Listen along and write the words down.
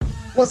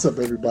What's up,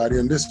 everybody?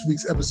 On this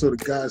week's episode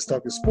of Guys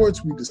Talking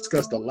Sports, we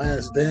discuss the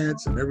last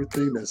dance and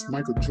everything that's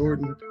Michael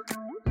Jordan,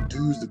 the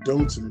do's, the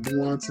don'ts, and the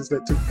nuances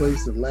that took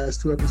place in the last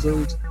two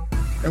episodes.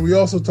 And we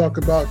also talk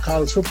about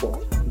college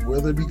football.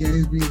 Will there be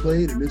games being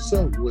played? And if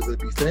so, will there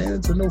be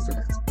fans or no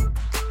fans?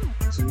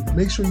 So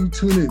make sure you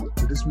tune in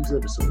to this week's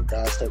episode of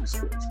Guys Talking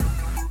Sports.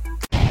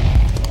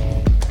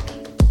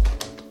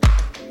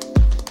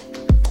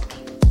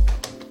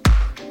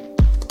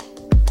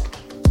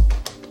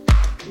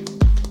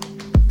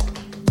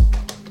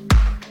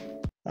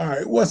 All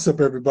right, what's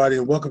up, everybody,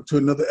 and welcome to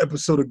another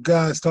episode of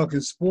Guys Talking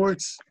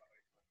Sports.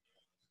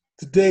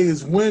 Today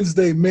is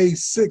Wednesday, May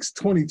 6,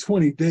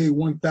 2020, day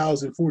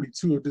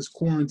 1042 of this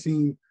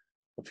quarantine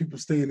of people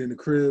staying in the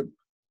crib.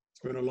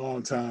 It's been a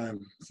long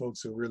time.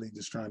 Folks are really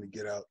just trying to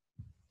get out.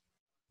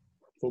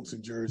 Folks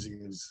in Jersey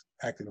is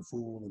acting a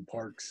fool in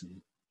parks and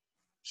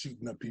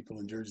shooting up people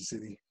in Jersey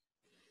City.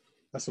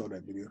 I saw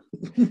that video.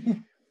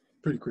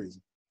 Pretty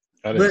crazy.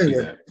 I didn't see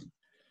that.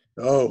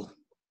 Oh.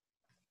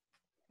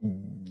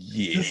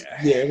 Yeah.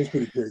 It was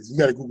pretty crazy. You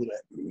got to Google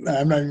that. Nah,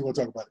 I'm not even going to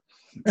talk about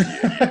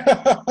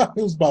it.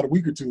 It was about a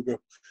week or two ago.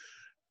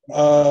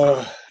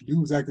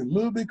 Dude was acting a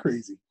little bit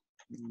crazy.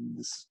 He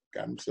just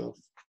got himself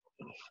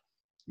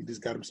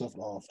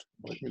offed.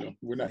 But,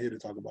 we're not here to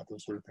talk about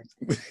those sort of things.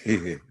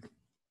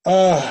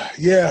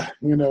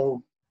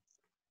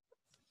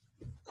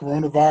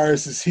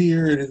 Coronavirus is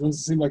here, and it doesn't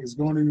seem like it's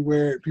going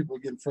anywhere. People are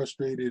getting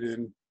frustrated,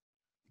 and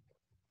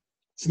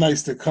it's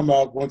nice to come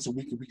out once a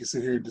week and we can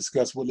sit here and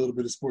discuss what little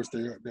bit of sports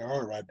there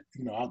are right,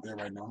 out there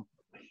right now.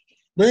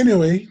 But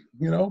anyway,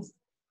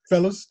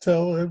 fellas,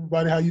 tell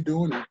everybody how you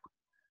doing and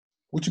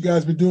what you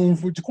guys been doing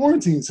with your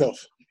quarantine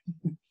self.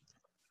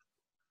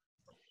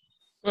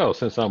 Well,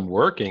 since I'm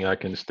working, I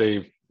can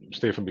stay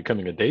from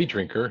becoming a day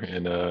drinker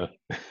and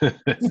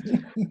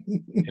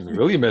and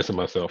really messing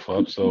myself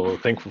up. So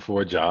thankful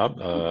for a job.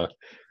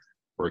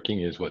 Working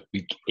is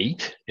week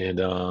 8,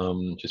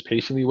 and just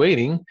patiently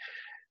waiting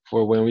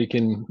for when we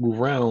can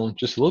move around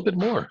just a little bit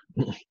more.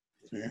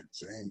 Yeah,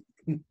 same.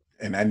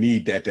 And I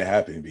need that to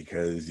happen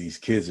because these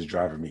kids are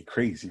driving me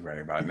crazy right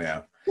about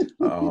now.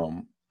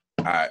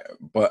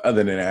 But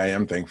other than that, I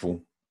am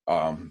thankful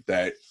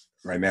that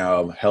right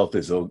now health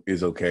is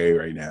okay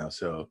right now.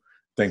 So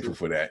thankful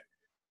for that.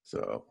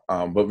 So,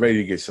 but ready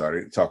to get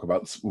started. Talk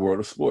about the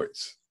world of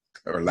sports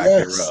or lack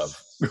thereof.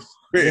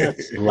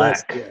 Yes.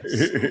 Lack.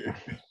 Yes.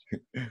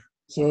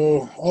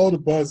 So all the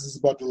buzz is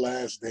about The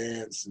Last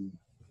Dance and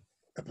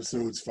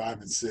episodes 5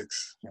 and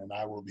 6, and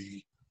I will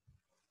be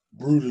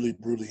brutally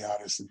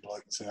honest and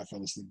blunt and say I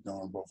fell asleep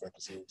during both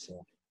episodes.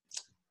 So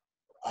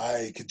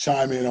I can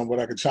chime in on what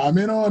I can chime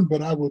in on,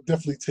 but I will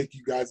definitely take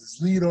you guys'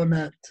 lead on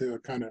that to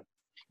kind of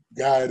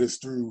guide us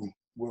through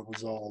what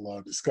was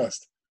all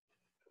discussed.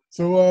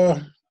 So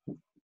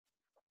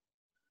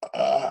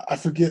I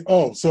forget.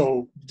 Oh,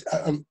 so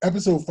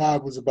episode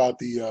 5 was about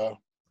the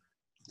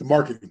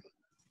marketing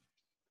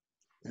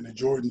and the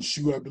Jordan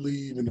shoe, I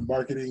believe, and the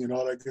marketing and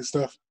all that good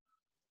stuff.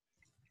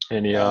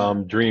 And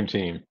the Dream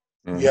Team.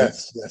 Mm-hmm.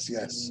 Yes.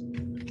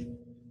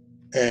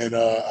 And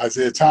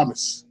Isaiah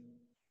Thomas.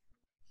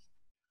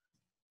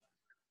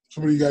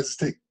 So what do you guys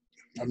take?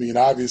 I mean,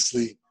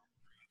 obviously,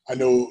 I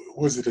know,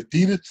 was it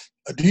Adidas?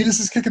 Adidas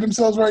is kicking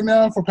themselves right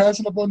now for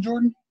passing up on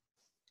Jordan?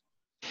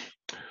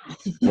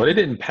 Well, they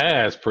didn't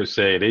pass per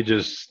se. They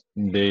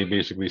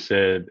basically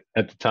said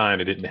at the time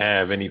they didn't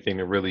have anything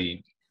to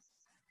really,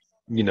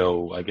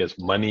 I guess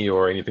money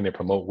or anything to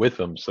promote with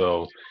them.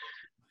 So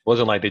it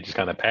wasn't like they just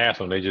kind of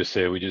passed on. They just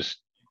said we just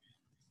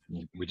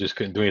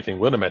couldn't do anything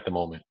with them at the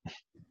moment.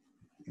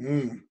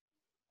 Mm.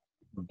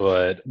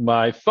 But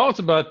my thoughts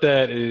about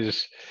that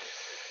is,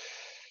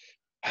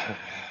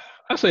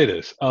 I say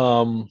this.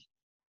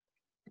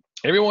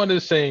 Everyone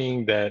is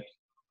saying that,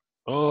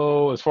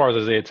 as far as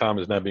Isaiah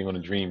Thomas not being on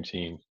the Dream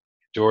Team,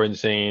 Jordan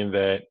saying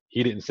that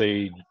he didn't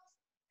say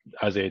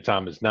Isaiah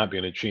Thomas not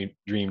being on the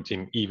Dream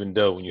Team, even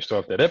though when you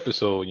start that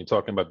episode and you're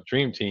talking about the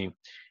Dream Team,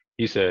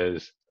 he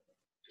says,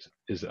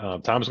 is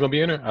Thomas going to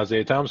be in there?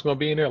 Isaiah Thomas going to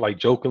be in there? Like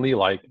jokingly,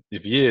 like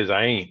if he is,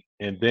 I ain't.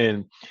 And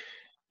then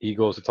he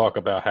goes to talk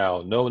about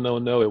how, no,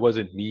 it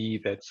wasn't me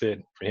that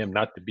said for him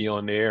not to be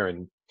on there.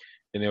 And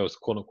there was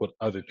quote unquote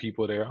other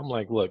people there. I'm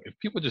like, look, if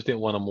people just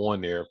didn't want him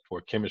on there for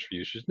chemistry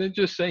issues, then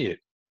just say it.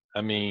 I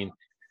mean,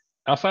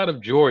 outside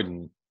of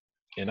Jordan,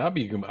 and I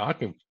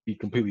can be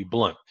completely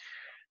blunt.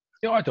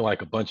 Y'all acting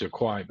like a bunch of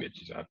quiet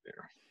bitches out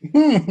there.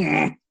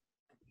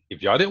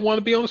 If y'all didn't want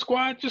to be on the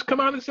squad, just come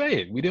out and say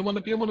it. We didn't want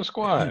to be on the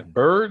squad.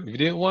 Bird, if you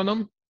didn't want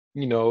them,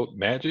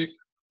 Magic,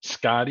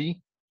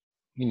 Scotty,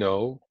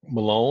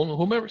 Malone,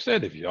 whomever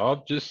said, if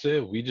y'all just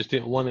said we just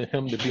didn't want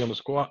him to be on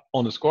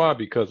the squad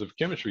because of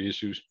chemistry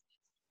issues,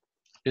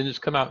 then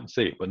just come out and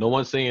say it. But no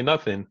one's saying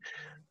nothing.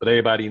 But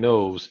everybody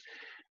knows,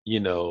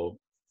 I'm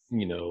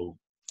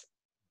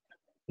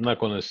not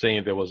going to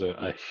say there was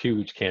a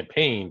huge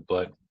campaign,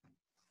 but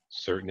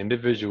certain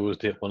individuals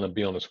didn't want to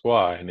be on the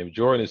squad. And if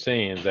Jordan is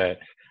saying that,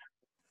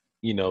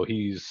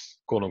 he's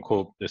quote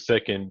unquote the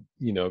second,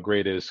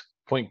 greatest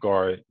point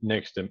guard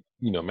next to,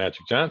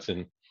 Magic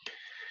Johnson,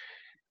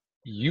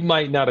 you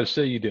might not have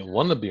said you didn't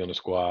want to be on the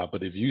squad,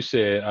 but if you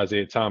said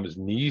Isaiah Thomas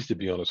needs to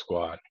be on the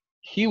squad,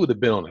 he would have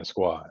been on that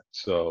squad.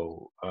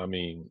 So, I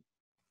mean,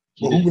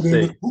 he But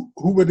didn't say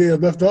who would they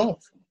have left off?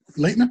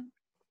 Leitner?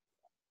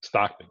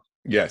 Stockton.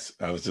 Yes,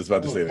 I was just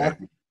about to say that.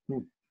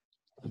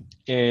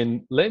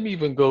 And let me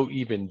even go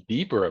even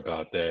deeper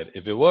about that.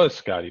 If it was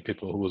Scottie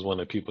Pippen, who was one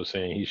of the people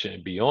saying he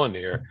shouldn't be on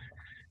there,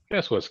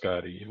 guess what,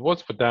 Scotty? If it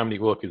wasn't for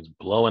Dominique Wilkins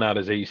blowing out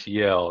his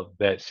ACL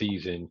that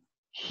season,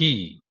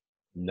 he,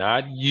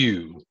 not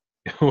you,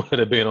 would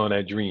have been on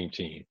that dream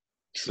team.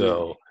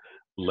 So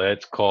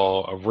let's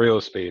call a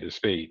real spade a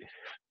spade.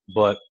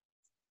 But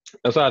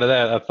outside of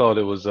that, I thought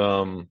it was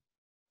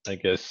I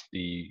guess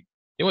it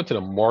went to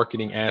the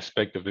marketing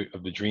aspect of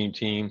the dream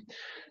team.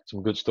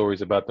 Some good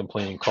stories about them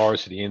playing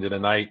cards to the end of the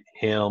night.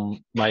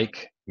 Him,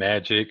 Mike,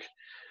 Magic,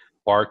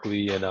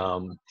 Barkley,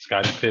 and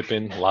Scottie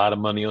Pippen. A lot of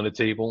money on the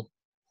table.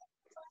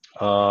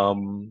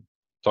 Talking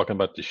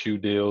about the shoe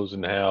deals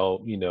and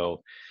how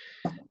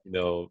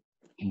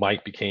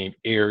Mike became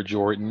Air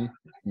Jordan.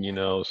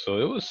 So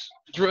it was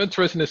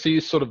interesting to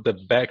see sort of the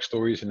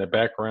backstories and the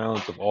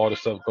backgrounds of all the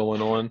stuff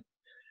going on.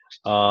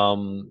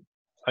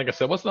 Like I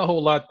said, wasn't a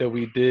whole lot that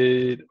we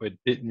did or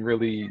didn't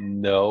really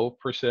know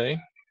per se.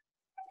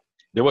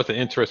 There was an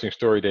interesting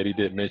story that he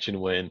did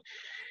mention when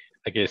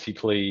I guess he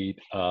played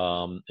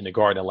in the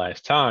Garden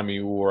last time. He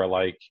wore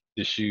like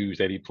the shoes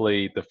that he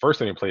played the first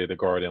time he played at the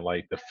Garden,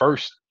 like the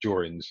first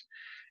Jordans.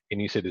 And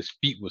he said his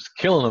feet was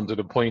killing him to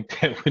the point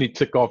that when he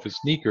took off his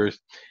sneakers,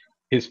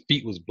 his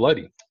feet was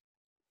bloody.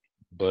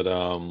 But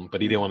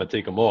he didn't want to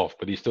take them off.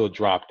 But he still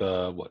dropped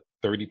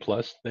 30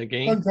 plus that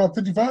game. I dropped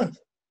 55.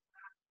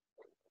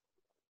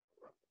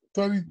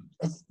 I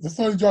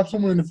thought he dropped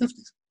somewhere in the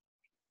 50s.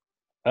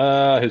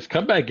 His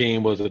comeback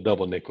game was a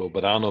double nickel,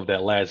 but I don't know if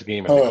that last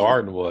game at the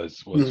Garden was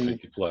 50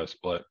 plus.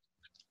 But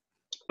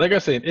like I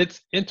said,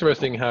 it's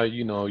interesting how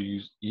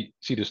you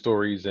see the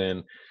stories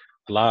and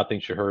a lot of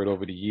things you heard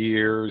over the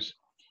years.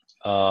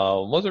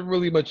 Wasn't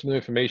really much new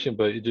information,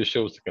 but it just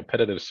shows the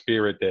competitive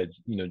spirit that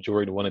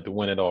Jordan wanted to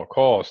win at all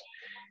costs,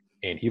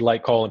 and he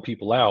liked calling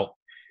people out,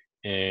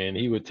 and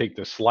he would take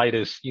the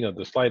slightest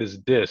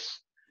diss,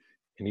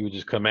 and he would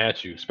just come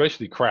at you,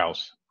 especially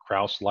Krause.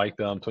 Krause liked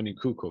Tony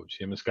Kukoc.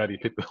 Him and Scottie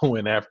Pippen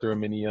went after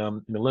him in the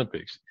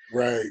Olympics.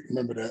 Right,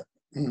 remember that.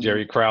 Mm-hmm.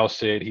 Jerry Krause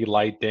said he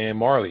liked Dan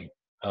Marley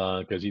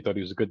because he thought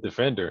he was a good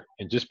defender.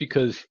 And just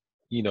because,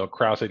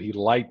 Krause said he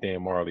liked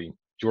Dan Marley,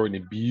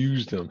 Jordan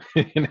abused him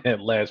in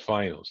that last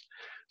finals.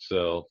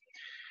 So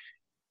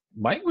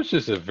Mike was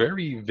just a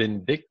very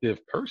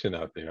vindictive person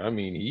out there. I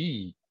mean,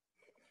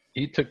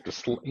 he took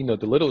the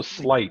little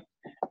slight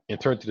and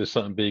turned it into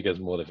something big as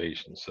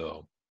motivation.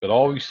 So, but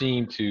always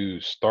seemed to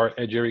start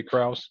at Jerry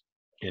Krause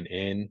and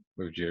end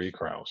with Jerry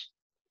Krause.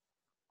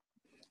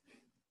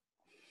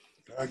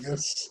 I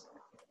guess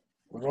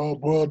what it all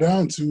boiled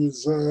down to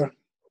is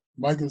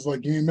Mike was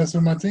like, you ain't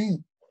messing with my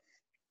team.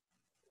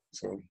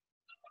 So.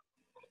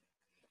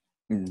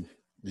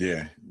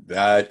 Yeah,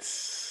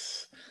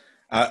 that's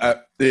I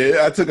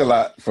took a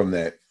lot from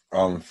that.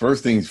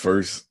 First things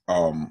first,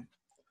 I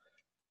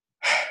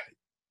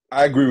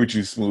agree with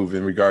you, Smooth,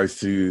 in regards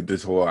to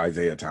this whole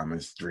Isaiah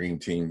Thomas dream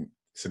team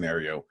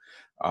scenario.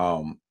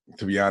 To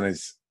be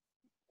honest,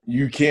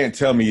 you can't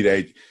tell me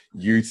that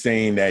you're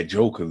saying that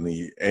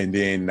jokingly and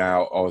then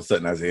now all of a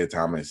sudden Isaiah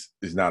Thomas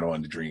is not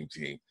on the dream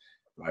team.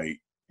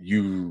 Like,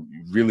 you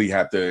really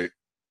have to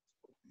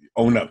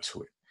own up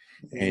to it.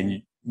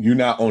 And you're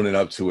not owning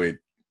up to it.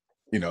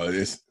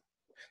 It's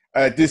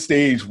at this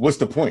stage, what's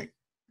the point?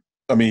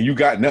 I mean, you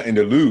got nothing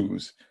to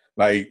lose.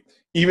 Like,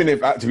 even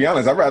if, to be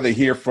honest, I'd rather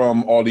hear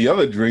from all the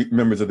other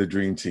members of the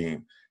dream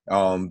team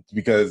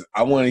because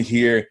I want to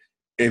hear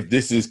if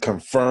this is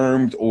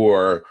confirmed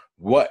or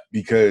what,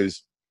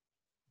 because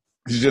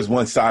it's just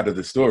one side of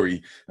the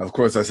story. Of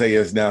course, Isaiah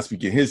is now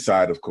speaking his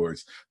side, of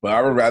course, but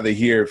I would rather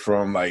hear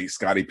from like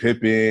Scottie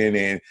Pippen,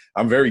 and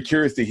I'm very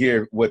curious to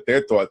hear what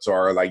their thoughts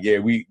are. Like, yeah,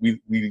 we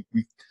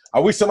I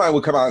wish somebody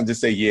would come out and just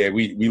say, yeah,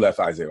 we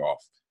left Isaiah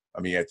off. I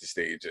mean, at the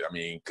stage,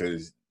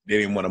 because they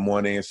didn't want him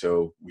on in,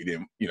 so we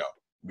didn't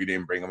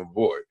bring him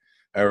aboard.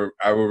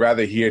 I would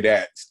rather hear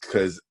that,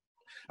 because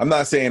I'm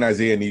not saying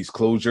Isaiah needs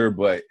closure,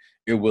 but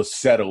it will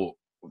settle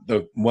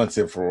the once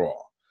and for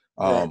all.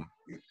 Right.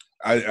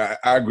 I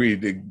agree.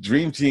 The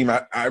dream team,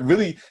 I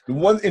really, the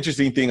one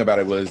interesting thing about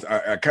it was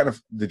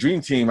the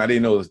dream team, I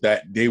didn't know was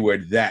that they were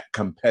that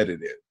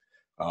competitive,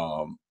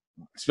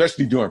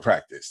 especially during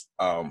practice,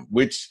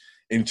 which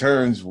in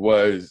turns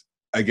was,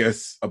 I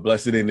guess, a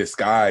blessing in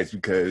disguise,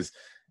 because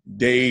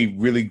they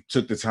really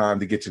took the time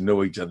to get to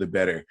know each other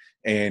better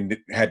and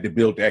had to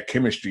build that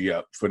chemistry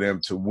up for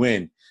them to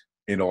win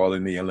in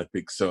the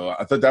Olympics. So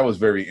I thought that was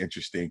very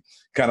interesting.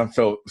 Kind of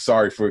felt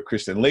sorry for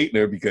Christian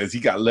Laettner because he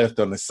got left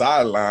on the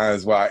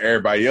sidelines while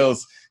everybody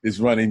else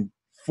is running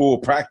full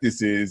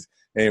practices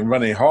and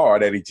running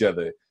hard at each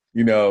other.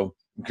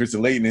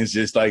 Christian Laettner is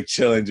just like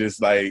chilling,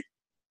 just like,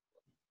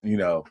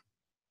 like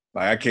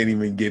I can't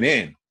even get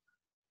in.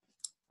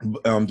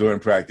 during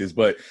practice.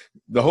 But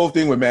the whole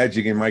thing with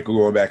Magic and Michael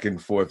going back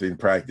and forth in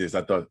practice,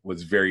 I thought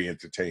was very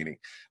entertaining.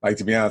 Like,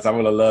 to be honest, I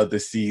would have loved to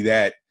see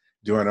that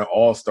during an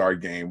All-Star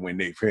game when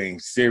they're playing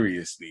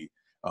seriously,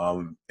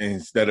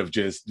 instead of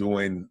just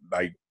doing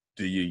like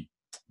the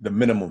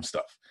minimum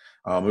stuff.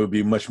 It would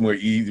be much more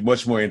easy,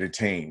 much more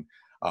entertaining.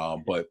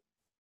 But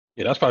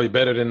Yeah, that's probably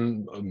better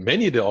than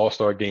many of the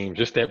All-Star games,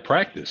 just that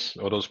practice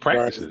or those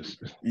practices.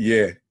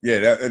 Yeah,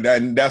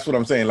 that's what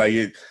I'm saying. Like,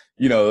 it,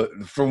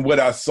 from what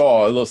I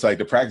saw, it looks like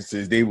the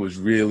practices, they was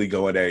really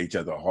going at each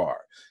other hard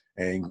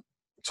and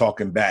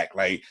talking back.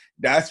 Like,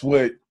 that's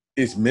what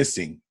is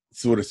missing,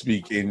 so to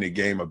speak, in the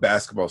game of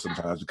basketball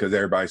sometimes, because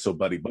everybody's so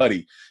buddy.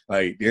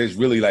 Like, there's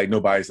really like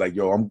nobody's like,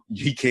 yo,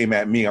 he came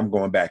at me, I'm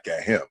going back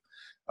at him.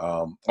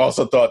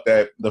 Also thought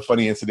that the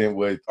funny incident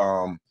with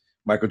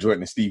Michael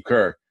Jordan and Steve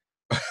Kerr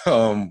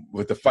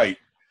with the fight,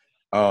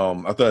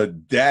 I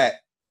thought that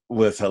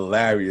was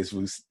hilarious.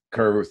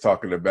 Kerr was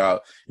talking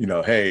about,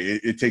 hey,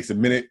 it takes a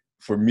minute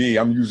for me.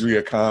 I'm usually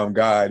a calm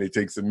guy, and it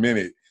takes a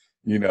minute,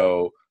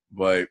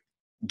 but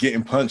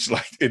getting punched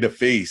like in the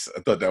face, I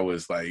thought that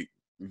was like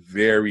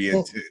very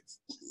intense.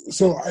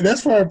 So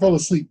that's why I fell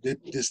asleep.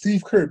 Did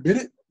Steve Kerr admit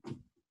it?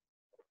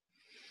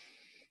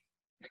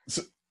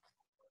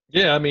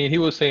 Yeah, I mean, he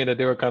was saying that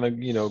they were kind of,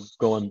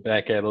 going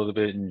back at it a little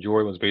bit, and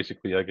Jordan was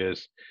basically, I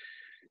guess,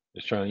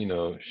 just trying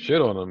to, shit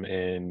on him,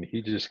 and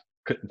he just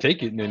couldn't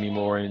take it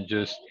anymore, and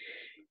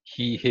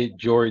he hit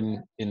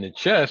Jordan in the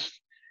chest,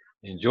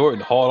 and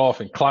Jordan hauled off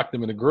and clocked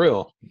him in the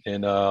grill,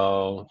 and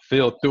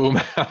Phil threw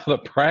him out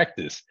of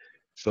practice.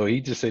 So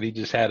he just said he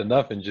just had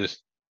enough and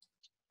just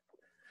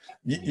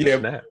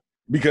snapped.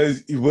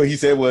 Because what he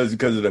said was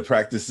because of the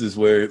practices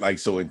were like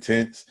so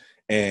intense.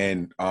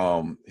 And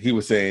he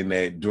was saying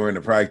that during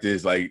the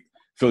practice, like,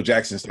 Phil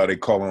Jackson started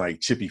calling like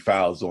chippy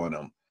fouls on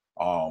him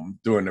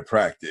during the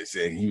practice,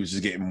 and he was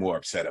just getting more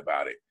upset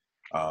about it.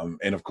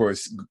 And of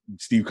course,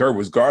 Steve Kerr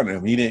was guarding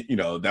him. He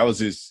didn't, that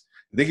was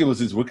I think it was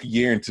his rookie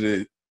year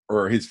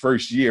or his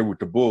first year with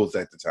the Bulls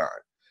at the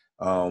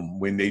time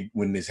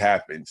when this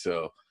happened.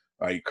 So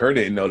like, Kerr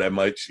didn't know that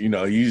much. He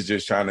was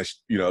just trying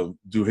to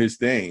do his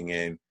thing,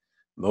 and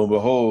lo and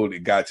behold, it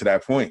got to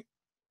that point.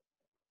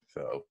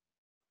 So.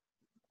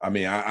 I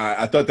mean,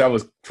 I thought that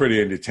was pretty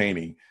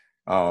entertaining,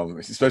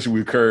 especially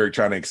with Kerr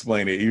trying to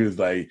explain it. He was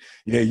like,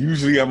 "Yeah,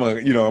 usually I'm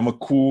a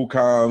cool,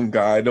 calm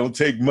guy. Don't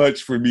take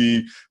much for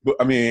me, but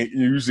I mean,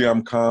 usually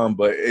I'm calm,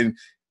 but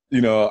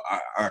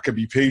I could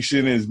be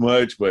patient as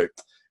much, but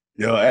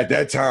at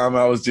that time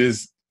it was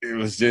just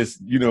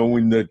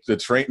when the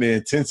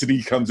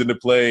intensity comes into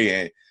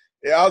play, and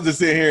I was just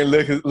sitting here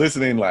and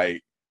listening,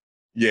 like,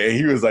 yeah,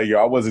 he was like, yo,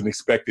 I wasn't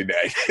expecting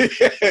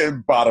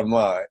that. Bottom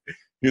line.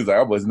 He was like,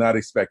 I was not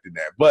expecting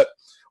that. But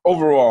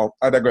overall,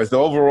 I digress. The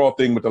overall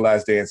thing with The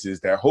Last Dance is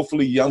that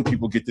hopefully young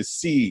people get to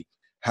see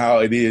how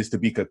it is to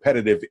be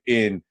competitive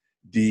in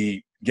the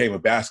game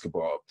of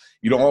basketball.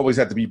 You don't always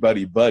have to be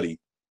buddy-buddy.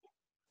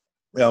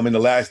 In The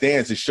Last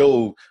Dance, it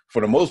showed,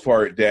 for the most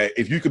part, that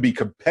if you could be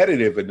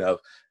competitive enough,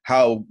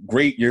 how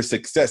great your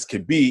success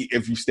could be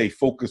if you stay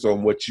focused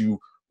on what you're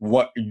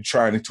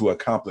trying to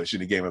accomplish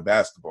in the game of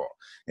basketball.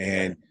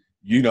 And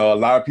a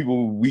lot of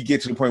people, we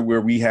get to the point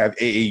where we have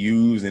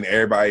AAUs and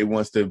everybody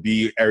wants to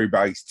be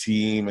everybody's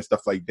team and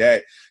stuff like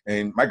that.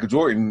 And Michael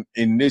Jordan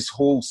in this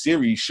whole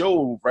series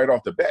showed right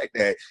off the bat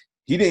that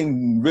he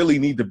didn't really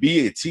need to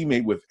be a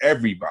teammate with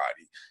everybody.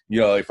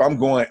 If I'm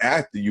going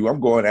after you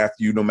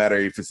no matter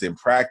if it's in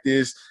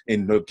practice,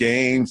 in the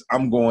games,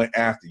 I'm going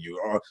after you.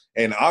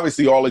 And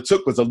obviously all it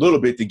took was a little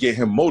bit to get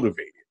him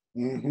motivated.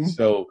 Mm-hmm.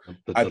 So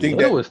I think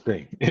the littlest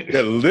thing.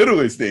 The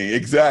littlest thing,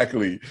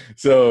 exactly.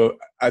 So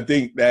I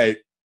think that,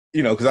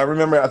 because I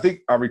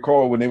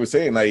recall when they were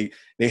saying like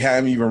they had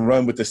him even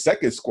run with the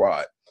second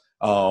squad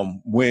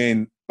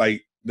when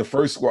like the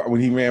first squad, when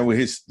he ran with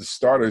the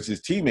starters,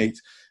 his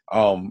teammates,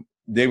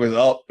 they was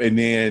up, and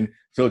then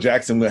Phil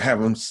Jackson would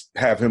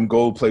have him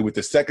go play with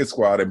the second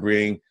squad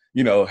and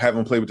have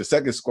him play with the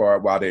second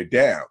squad while they're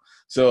down.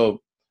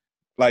 So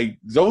like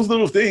those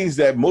little things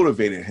that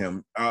motivated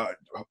him.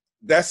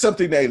 That's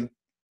something that,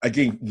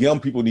 again, young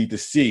people need to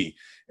see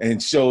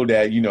and show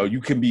that, you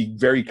can be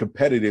very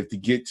competitive to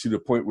get to the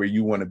point where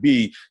you want to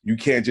be. You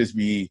can't just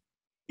be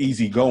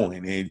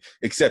easygoing and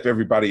accept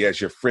everybody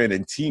as your friend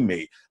and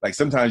teammate. Like,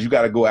 sometimes you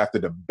got to go after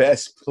the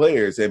best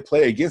players and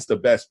play against the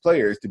best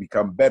players to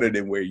become better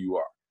than where you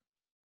are.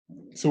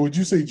 So would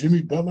you say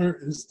Jimmy Butler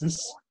is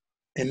this,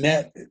 in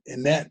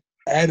that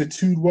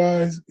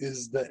attitude-wise,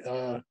 is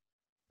the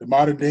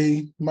modern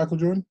day Michael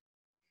Jordan?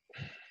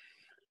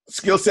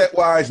 Skill set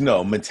wise,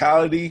 no.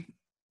 Mentality,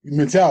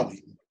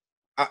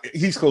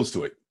 he's close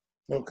to it.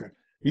 Okay,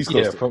 he's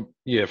close. From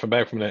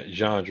back from that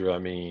genre. I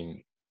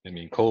mean,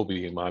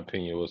 Kobe, in my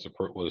opinion, was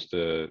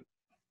the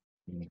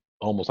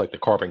almost like the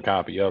carbon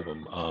copy of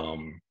him.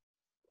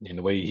 In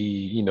the way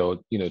he,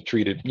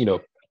 treated,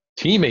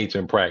 teammates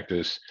in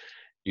practice.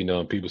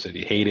 People said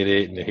he hated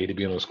it and they hated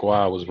being on the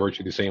squad, was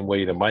virtually the same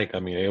way to Mike. I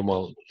mean,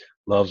 everyone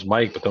loves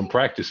Mike, but them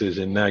practices,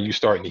 and now you're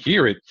starting to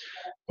hear it.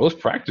 Those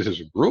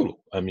practices are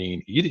brutal. I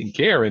mean, he didn't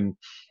care, and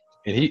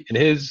and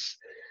his,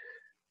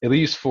 at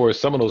least for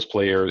some of those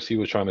players, he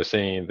was trying to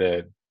say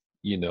that,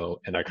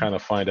 and I kind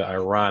of find it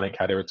ironic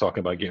how they were talking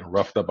about getting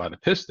roughed up by the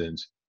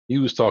Pistons. He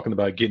was talking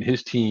about getting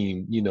his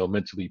team,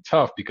 mentally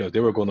tough because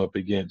they were going up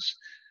against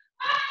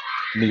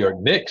New York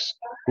Knicks,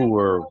 who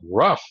were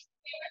rough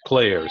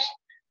players.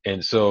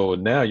 And so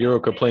now you're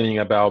complaining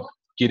about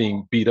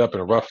getting beat up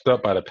and roughed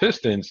up by the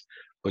Pistons,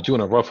 but you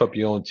want to rough up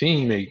your own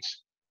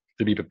teammates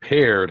to be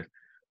prepared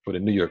for the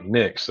New York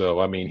Knicks. So,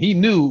 I mean, he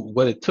knew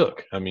what it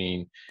took. I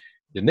mean,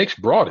 the Knicks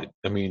brought it.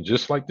 I mean,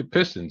 just like the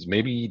Pistons.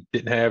 Maybe he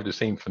didn't have the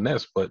same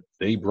finesse, but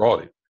they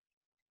brought it.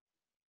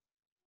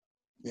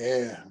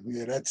 Yeah,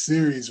 that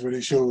series where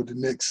they showed the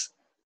Knicks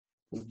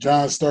with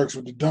John Starks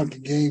with the dunk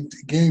in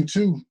game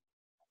 2.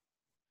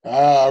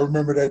 I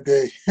remember that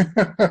day.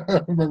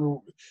 I remember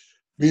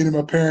being in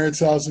my parents'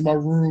 house in my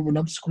room and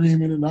I'm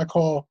screaming and I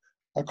call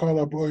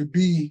our boy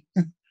B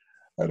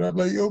and I'm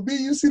like, yo, B,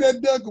 you see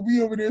that dunk? And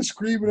we over there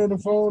screaming on the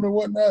phone and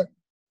whatnot.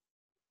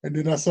 And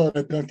then I saw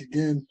that dunk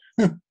again.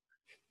 And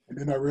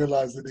then I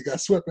realized that they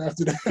got swept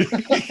after that.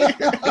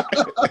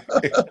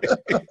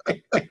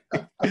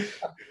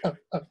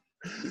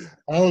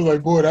 I was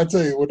like, boy, I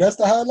tell you, well, that's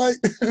the highlight.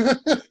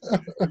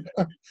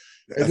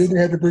 And then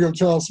they had to bring up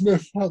Charles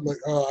Smith. I was like,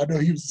 I know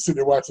he was sitting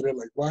there watching it,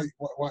 like,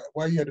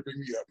 why you had to bring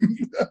me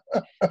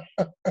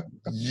up?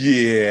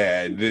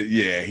 Yeah.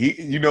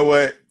 He, you know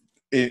what?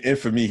 And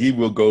for me, he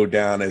will go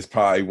down as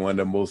probably one of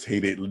the most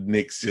hated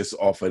Knicks just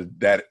off of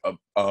that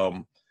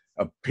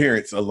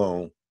appearance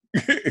alone.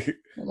 I'm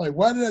like,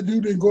 why did that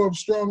dude didn't go up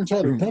strong and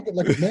try to dunk it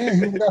like a man?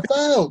 He would have got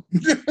fouled.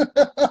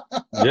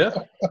 Yeah.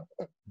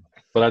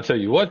 But I tell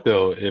you what,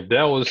 though, if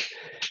that was –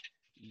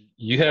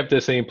 you have the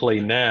same play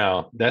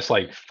now, that's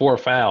like 4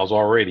 fouls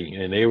already.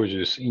 And they were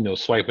just,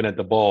 swiping at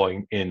the ball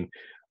and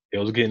it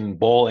was getting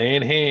ball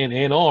and hand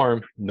and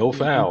arm, no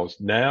fouls.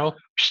 Now,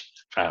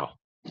 foul.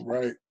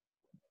 Right.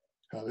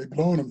 They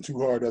blowing them too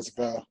hard, that's a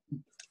foul.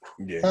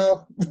 Yeah.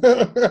 Foul.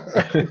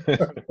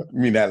 You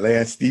mean that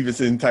Lance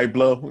Stevenson type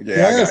blow? Yeah,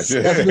 yes,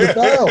 I got you. that's been a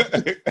foul.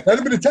 That'd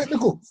have been a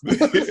technical.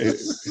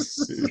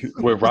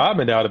 With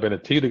Rodman, that would have been a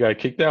T that got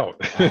kicked out.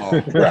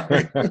 Oh,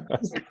 right.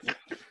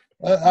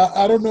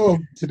 I don't know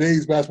if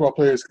today's basketball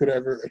players could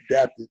ever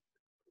adapt it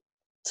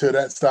to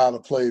that style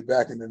of play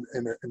back in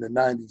the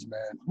 90s,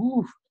 man.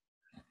 Whew.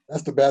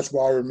 That's the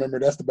basketball I remember.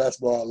 That's the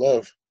basketball I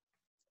love.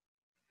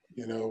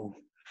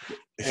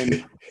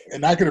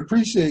 And I can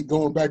appreciate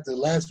going back to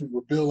last week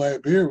where Bill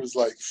Laimbeer was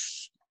like,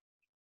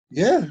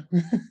 yeah,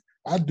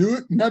 I'd do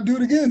it and I'd do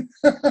it again.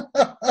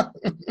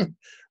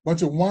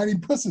 Bunch of whiny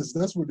pussies.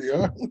 That's what they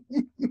are.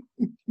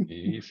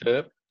 He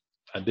said,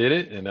 I did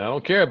it, and I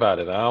don't care about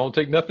it. I don't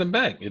take nothing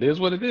back. It is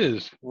what it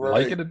is.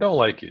 Right. Like it or don't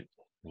like it.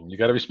 And you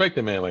got to respect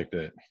a man like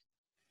that.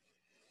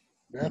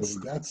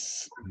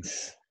 That's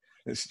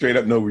straight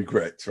up no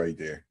regrets right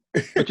there.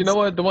 But you know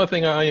what? The one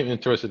thing I am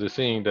interested in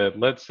seeing that,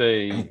 let's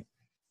say,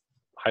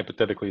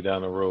 hypothetically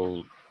down the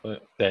road,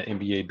 that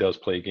NBA does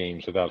play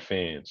games without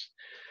fans.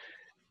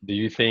 Do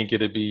you think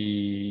it'd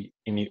be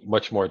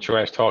much more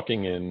trash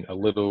talking and a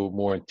little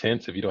more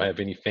intense if you don't have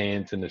any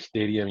fans in the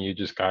stadium? You're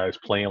just guys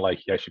playing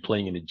like you're actually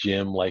playing in the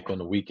gym, like on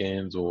the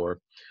weekends, or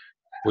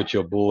with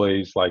your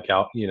boys, like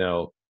out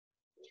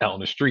on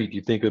the street. Do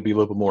you think it'd be a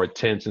little bit more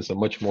intense and so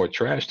much more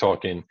trash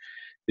talking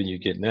than you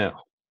get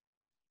now?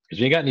 Because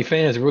you ain't got any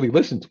fans to really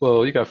listen to.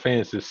 Well, you got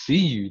fans to see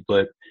you,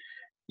 but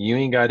you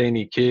ain't got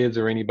any kids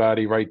or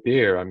anybody right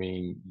there. I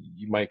mean,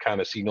 you might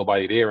kind of see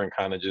nobody there and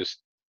kind of just,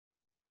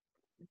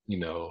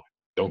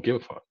 don't give a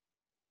fuck.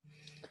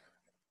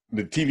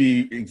 The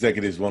TV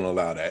executives won't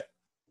allow that.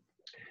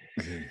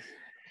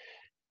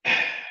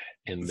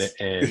 And that's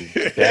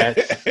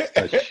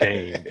a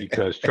shame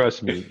because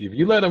trust me, if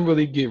you let them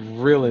really get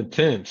real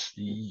intense,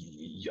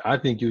 I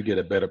think you'll get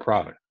a better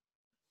product.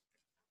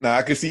 Now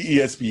I can see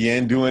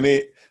ESPN doing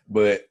it,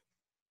 but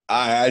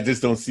I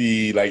just don't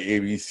see like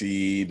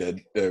ABC,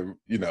 the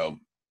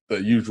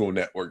usual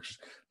networks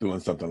doing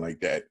something like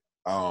that.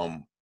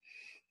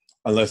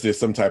 Unless there's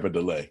some type of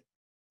delay.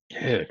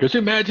 Yeah, could you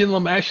imagine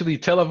them actually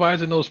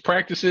televising those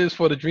practices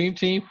for the Dream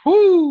Team?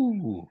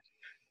 Woo!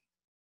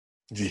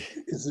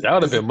 That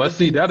would have been must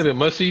see. That would have been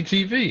must see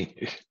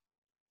TV.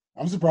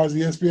 I'm surprised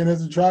ESPN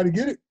hasn't tried to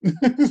get it.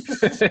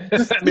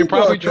 They're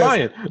probably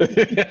trying.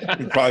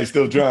 You're probably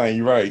still trying.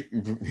 You're right.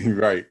 You're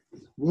right.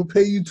 We'll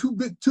pay you two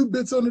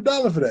bits on the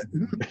dollar for that.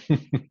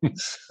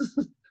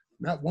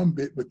 Not 1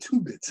 bit, but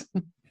 2 bits.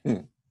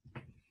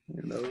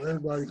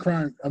 Everybody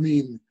crying. I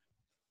mean,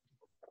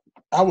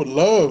 I would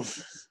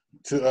love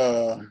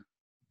to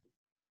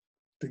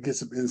get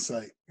some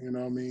insight. You know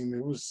what I mean?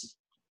 It was,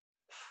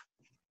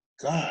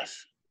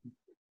 gosh,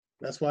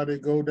 that's why they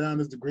go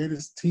down as the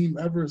greatest team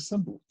ever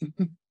assembled.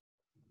 I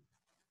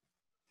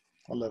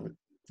love it.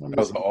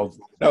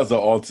 That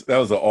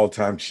was an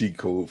all-time cheat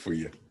code for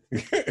you.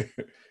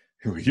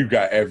 You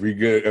got every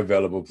good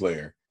available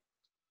player.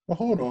 Well,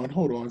 hold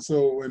on.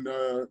 So when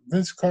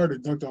Vince Carter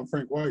dunked on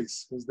Frank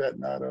Weiss, was that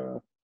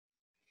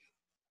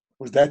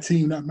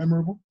team not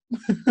memorable?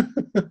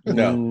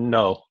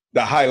 No.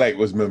 The highlight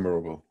was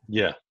memorable.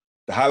 Yeah.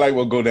 The highlight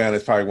will go down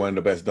as probably one of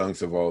the best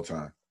dunks of all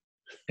time.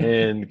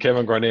 And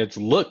Kevin Garnett's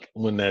look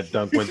when that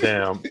dunk went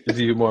down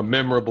is even more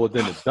memorable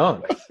than the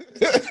dunk.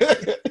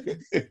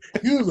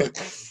 He was like,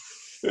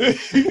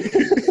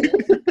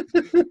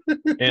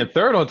 and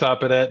third on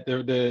top of that,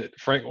 the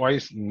Frank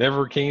Weiss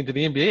never came to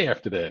the NBA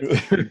after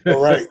that.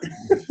 all right.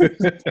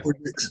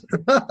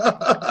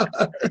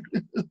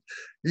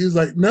 He was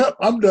like, nope,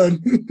 I'm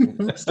done.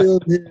 I'm still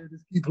here.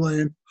 Just keep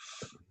playing.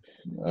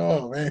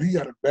 Oh, man, he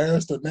got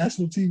embarrassed on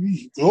national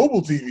TV,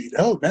 global TV.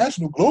 No,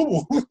 national,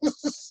 global.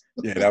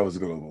 Yeah, that was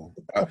global.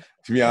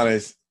 To be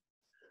honest,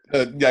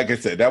 like I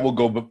said, that will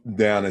go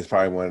down as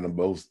probably one of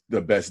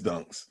the best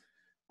dunks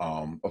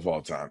of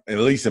all time, at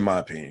least in my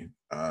opinion.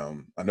 I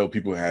know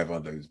people have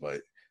others,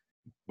 but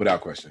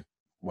without question,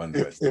 one of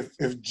the best.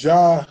 If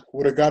Ja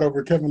would have got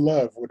over Kevin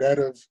Love, would that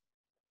have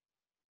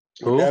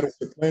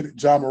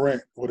supplanted Ja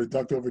Morant? Would have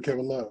dunked over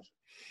Kevin Love?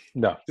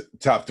 No.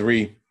 Top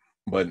three,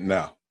 but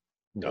no.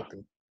 Okay.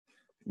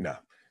 No.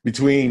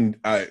 Between,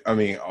 I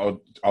mean, all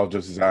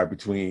jokes aside,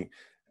 between,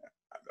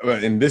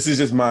 and this is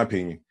just my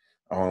opinion,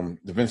 the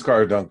Vince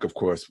Carter dunk, of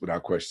course,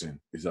 without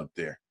question, is up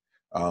there.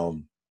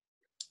 And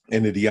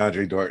the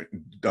DeAndre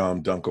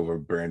dunk over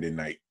Brandon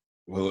Knight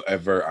will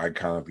ever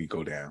iconically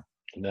go down.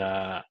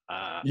 Nah.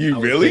 You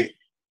really?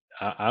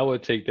 I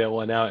would take that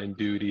one out and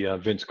do the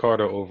Vince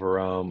Carter over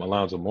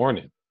Alonzo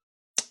Mourning.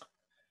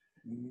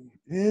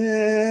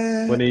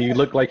 Yeah. When he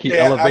looked like he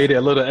elevated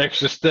a little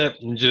extra step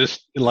and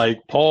just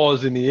like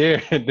paused in the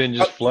air and then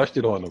just flushed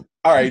it on him.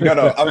 All right,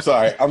 no, I'm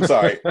sorry.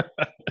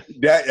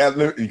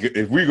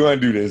 If we're going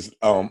to do this,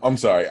 I'm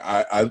sorry.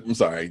 I'm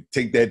sorry.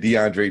 Take that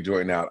DeAndre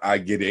Jordan out. I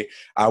get it.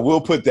 I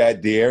will put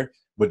that there,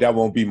 but that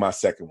won't be my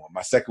second one.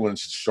 My second one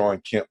is the Sean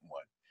Kemp one.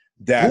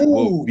 That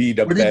will be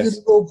the best.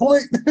 He go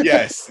point.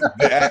 Yes,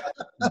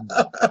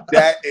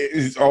 that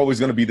is always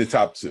going to be the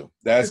top two.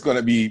 That's going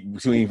to be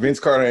between Vince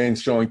Carter and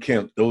Sean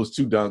Kemp. Those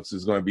two dunks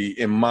is going to be,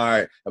 in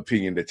my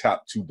opinion, the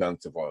top two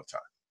dunks of all time.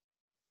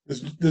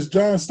 Does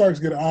John Starks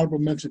get an honorable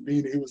mention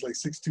being he was like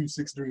 6'2",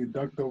 6'3", and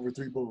dunked over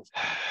 3 Bulls?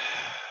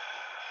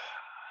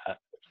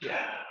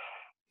 Yeah.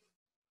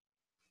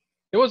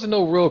 There wasn't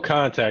no real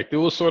contact. It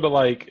was sort of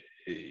like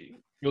it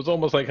was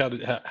almost like how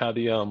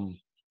the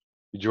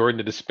Jordan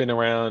did the spin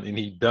around and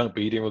he dunked,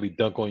 but he didn't really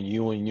dunk on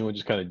you, and you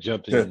just kind of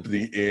jumped in.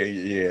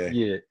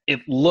 Yeah.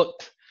 It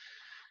looked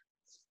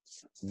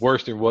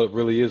worse than what it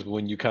really is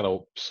when you kind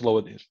of slow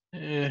it.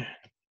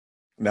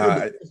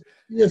 Nah.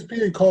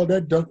 ESPN called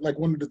that dunk like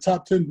one of the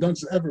top 10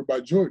 dunks ever by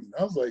Jordan.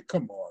 I was like,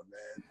 come on,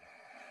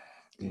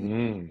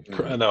 man.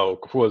 No,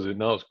 who was it?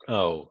 No,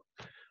 I'm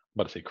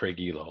about to say Craig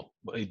Elo.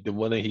 The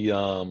one that he,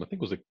 I think it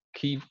was a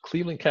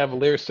Cleveland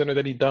Cavaliers center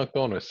that he dunked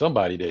on, or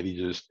somebody that he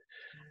just.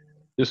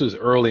 This was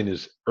early in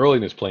his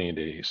playing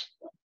days.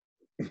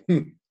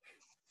 Who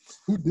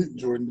did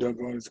Jordan dunk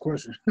on? His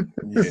question.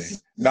 Yeah.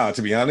 Nah,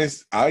 to be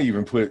honest, I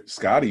even put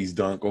Scotty's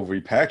dunk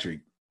over Patrick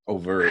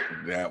over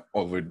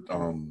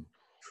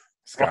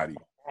Scotty.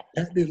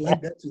 Pat didn't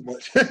like that too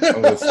much.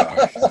 Oh,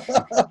 sorry.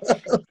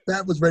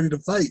 Pat was ready to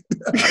fight.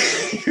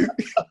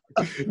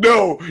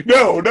 No.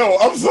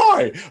 I'm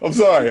sorry.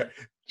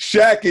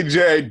 Shaq and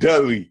Jared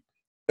Dudley.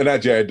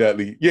 Not Jared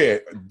Dudley. Yeah,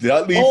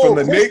 Dudley from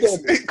the Knicks.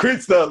 Dudley.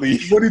 Chris Dudley.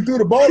 When he threw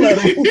the ball at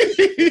him,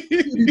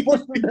 he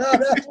pushed him down.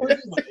 That's when he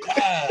was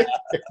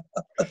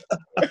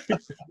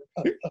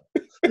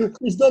like,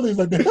 Chris Dudley's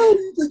like, the hell do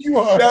you think you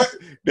are?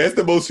 That's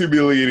the most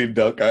humiliating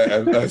dunk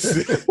I've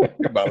seen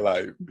in my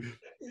life.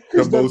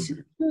 Chris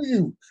Dudley,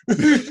 you.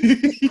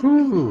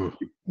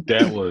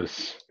 That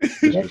was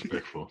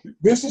disrespectful.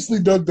 Viciously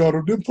dunked on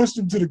him, then pushed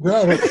him to the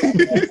ground.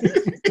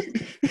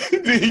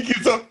 Then he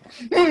gets up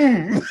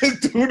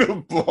to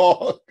the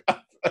ball.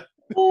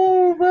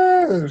 Oh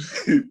man,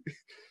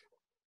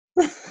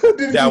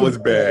 that was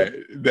bad.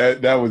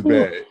 That was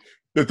bad.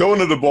 The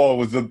throwing of the ball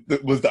was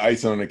the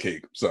icing on the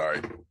cake.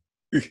 Sorry.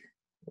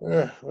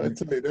 Yeah, I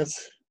tell you,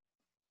 that's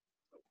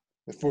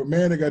for a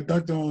man that got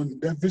dunked on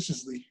that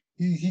viciously.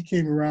 He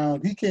came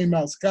around. He came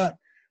out Scott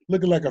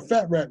looking like a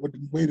fat rat with the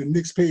way the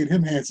Knicks paid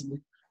him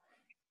handsomely.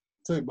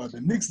 Tell you about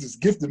the Knicks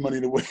just gifted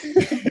money away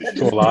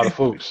to a lot of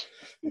folks.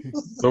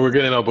 But we're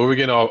getting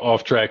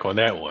off track on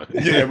that one.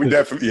 Yeah,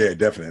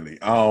 definitely.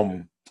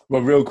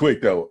 But real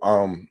quick though,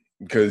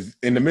 because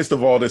in the midst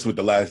of all this with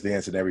the Last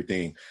Dance and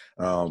everything,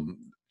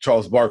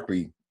 Charles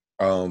Barkley,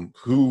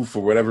 who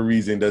for whatever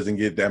reason doesn't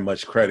get that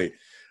much credit,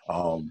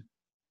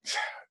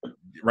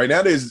 right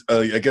now there's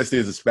I guess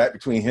there's a spat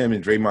between him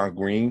and Draymond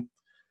Green,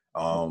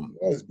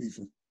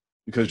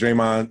 because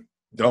Draymond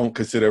don't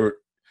consider.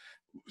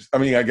 I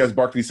mean, I guess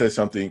Barkley said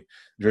something.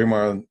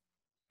 Draymond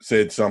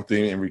said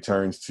something in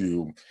returns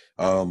to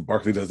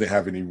Barkley doesn't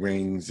have any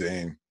rings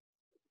and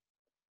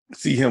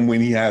see him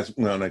when he has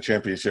a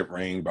championship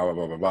ring, blah, blah,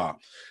 blah, blah, blah.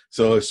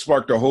 So it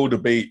sparked a whole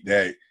debate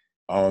that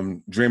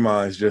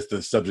Draymond is just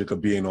the subject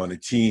of being on a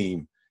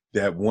team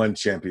that won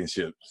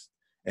championships.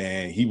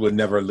 And he would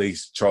never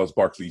lace Charles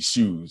Barkley's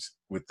shoes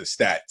with the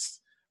stats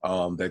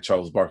that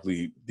Charles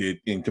Barkley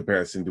did in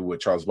comparison to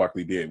what Charles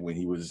Barkley did when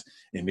he was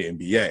in the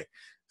NBA.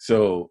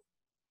 So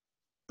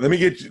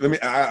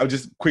I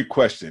just quick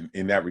question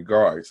in that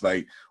regards.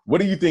 Like, what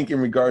do you think in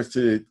regards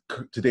to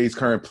today's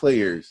current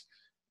players,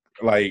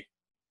 like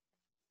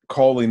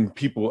calling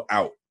people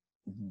out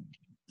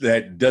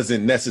that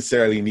doesn't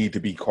necessarily need to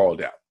be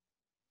called out?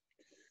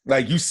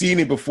 Like, you've seen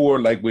it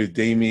before, like with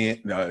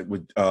Damian,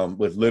 with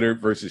Lillard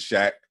versus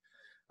Shaq.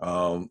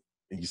 And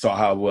you saw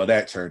how well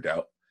that turned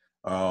out.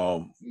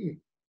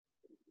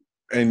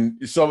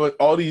 And some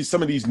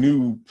of these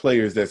new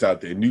players that's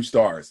out there, new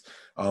stars,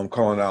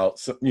 calling out,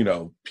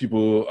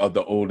 people of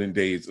the olden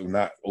days, or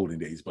not olden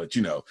days, but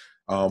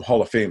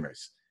Hall of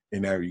Famers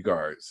in that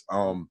regards.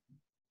 Do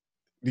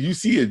you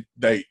see it?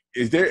 Like,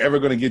 is there ever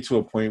going to get to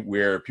a point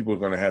where people are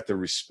going to have to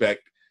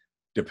respect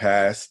the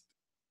past,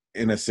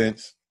 in a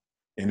sense,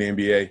 in the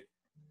NBA?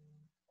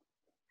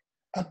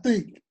 I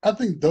think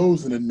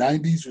those in the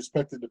 '90s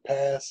respected the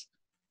past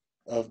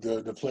of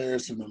the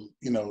players from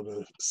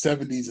the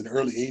 '70s and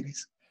early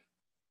 '80s,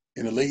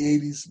 in the late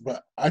 '80s.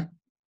 But I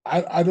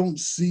don't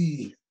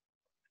see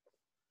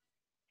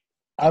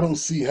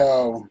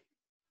how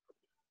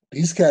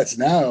these cats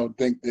now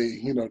think they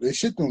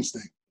shit don't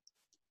stink.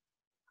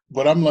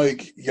 But I'm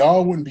like,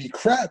 y'all wouldn't be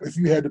crap if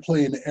you had to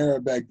play in the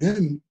era back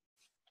then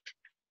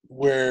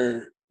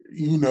where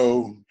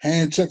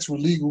hand checks were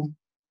legal,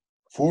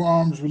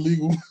 forearms were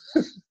legal.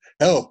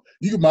 Hell,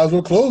 you might as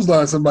well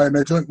clothesline somebody in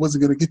that joint.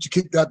 Wasn't going to get you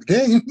kicked out the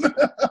game.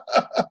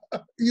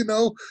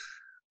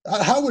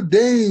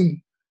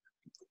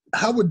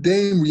 How would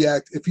Dame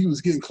react if he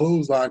was getting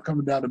clothesline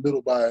coming down the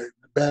middle by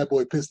the Bad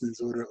Boy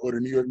Pistons or the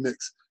New York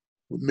Knicks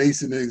with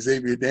Mason and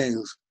Xavier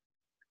Daniels,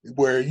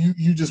 where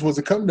you just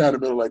wasn't coming down the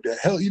middle like that?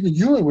 Hell, even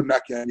Ewing would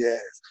knock you on your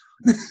ass.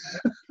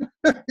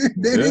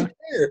 They didn't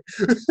care.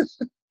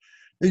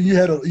 And you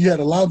had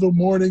Alonzo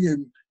Mourning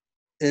and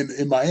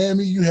in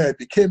Miami, you had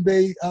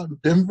Dikembe out in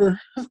Denver.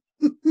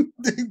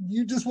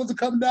 You just wasn't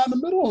coming down the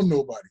middle on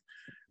nobody.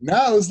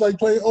 Now it's like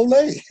playing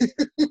Olay.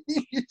 You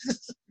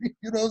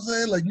know what I'm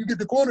saying? Like, you get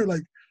the corner,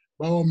 like,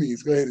 by all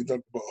means, go ahead and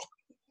dunk the ball.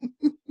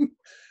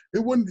 It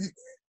wouldn't.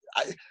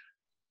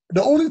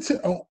 The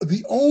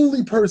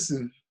only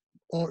person,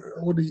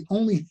 or the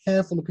only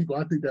handful of people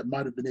I think that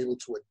might have been able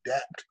to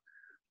adapt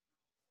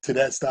to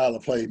that style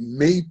of play,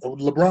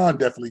 LeBron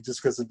definitely,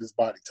 just because of his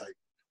body type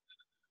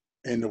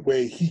and the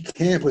way he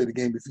can play the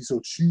game if he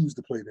so choose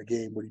to play the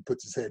game when he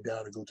puts his head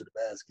down and go to the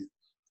basket.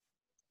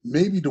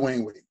 Maybe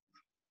Dwayne Wade.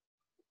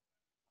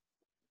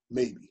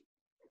 Maybe.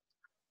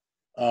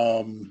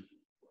 And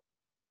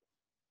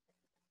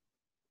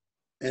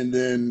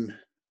then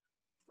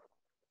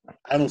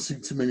I don't see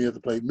too many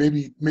other players.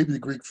 Maybe the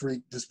Greek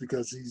Freak, just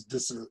because he's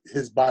just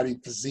his body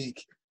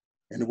physique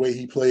and the way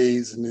he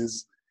plays and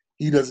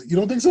he doesn't. You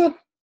don't think so?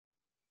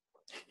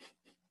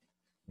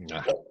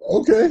 Nah.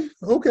 Okay.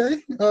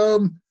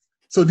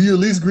 So do you at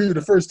least agree with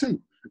the first two?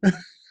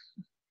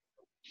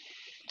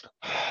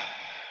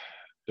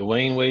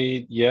 Dwayne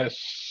Wade,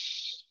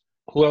 yes.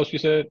 Who else you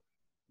said?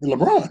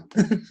 LeBron.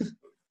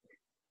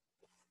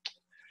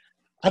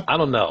 I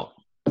don't know.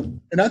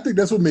 And I think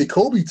that's what made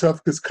Kobe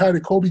tough, because kind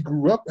of Kobe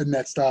grew up in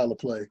that style of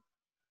play.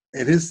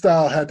 And his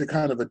style had to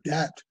kind of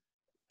adapt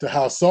to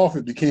how soft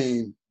it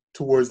became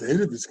towards the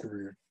end of his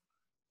career.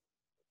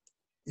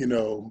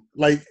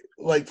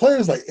 Like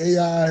players like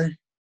AI,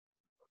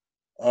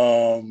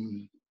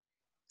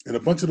 and a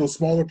bunch of those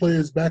smaller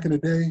players back in the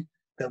day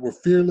that were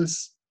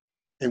fearless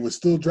and would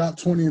still drop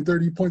 20 and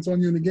 30 points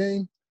on you in the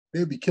game,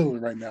 they'd be killing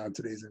it right now in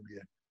today's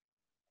NBA.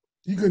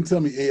 You couldn't tell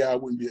me AI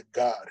wouldn't be a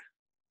god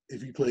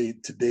if he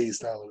played today's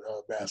style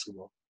of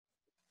basketball,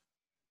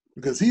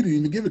 because he didn't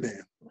even give a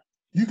damn.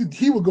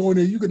 He would go in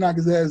there, you could knock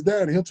his ass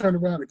down, and he'll turn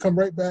around and come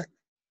right back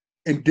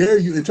and dare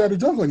you and try to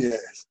dunk on your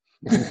ass.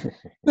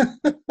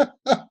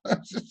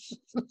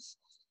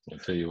 I'll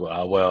tell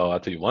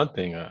you one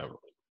thing.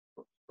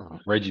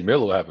 Reggie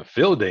Miller will have a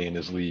field day in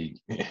this league.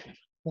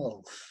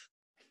 Oh.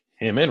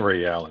 Him and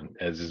Ray Allen,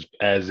 as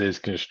is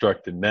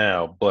constructed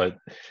now. But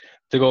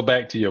to go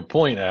back to your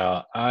point,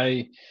 Al,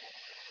 I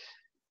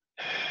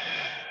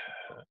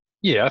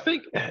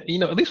think, at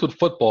least with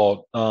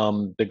football,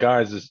 the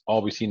guys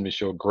always seem to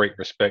show great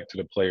respect to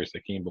the players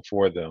that came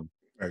before them.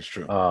 That's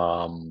true.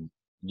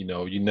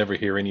 You never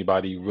hear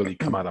anybody really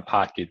come out of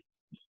pocket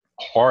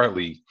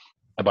hardly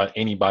about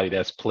anybody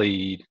that's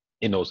played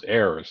in those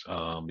eras,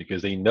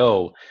 because they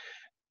know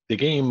the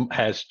game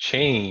has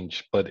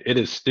changed, but it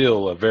is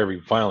still a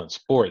very violent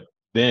sport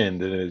then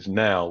than it is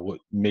now.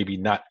 Maybe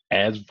not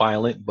as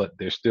violent, but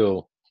there's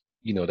still,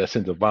 that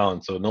sense of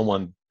violence. So no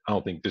one, I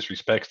don't think,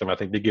 disrespects them. I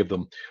think they give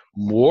them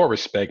more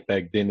respect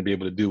back then to be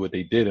able to do what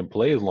they did and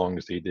play as long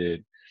as they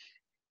did,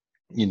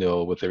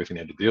 with everything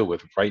they had to deal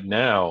with. Right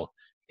now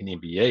in the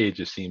NBA, it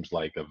just seems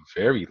like a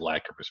very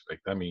lack of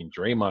respect. I mean,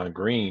 Draymond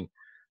Green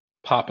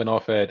popping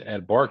off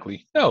at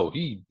Barkley. No,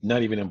 he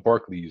not even in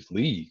Barkley's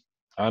league.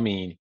 I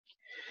mean,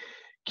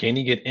 can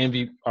he get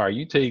MVP? All right,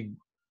 you take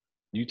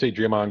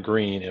Draymond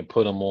Green and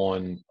put him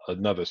on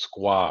another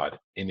squad,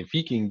 and if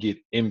he can get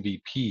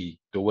MVP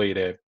the way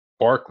that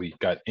Barkley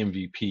got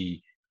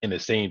MVP in the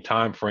same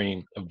time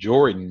frame of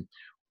Jordan,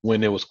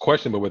 when it was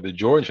questionable whether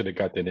Jordan should have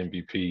got that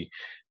MVP,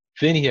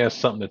 then he has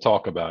something to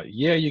talk about.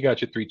 Yeah, you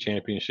got your 3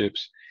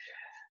 championships.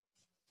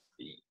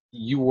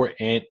 You were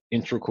an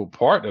integral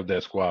part of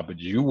that squad, but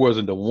you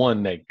wasn't the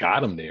one that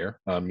got him there.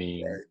 I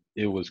mean, Right.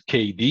 it was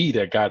KD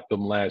that got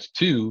them last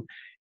 2,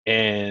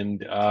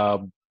 and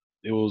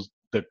it was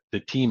the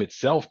team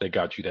itself that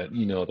got you that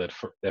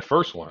that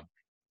first one.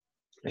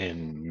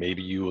 And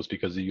maybe you was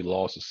because you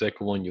lost the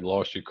second one, you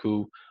lost your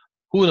coup.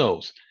 Who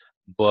knows?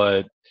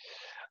 But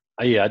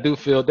yeah, I do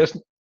feel that's.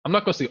 I'm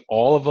not going to say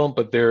all of them,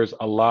 but there's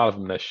a lot of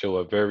them that show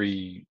a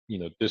very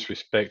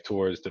disrespect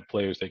towards the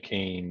players that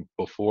came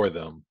before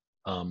them.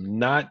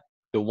 Not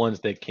the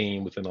ones that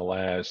came within the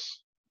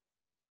last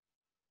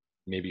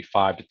maybe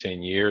 5 to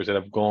 10 years that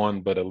have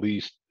gone, but at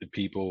least the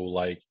people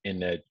like in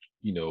that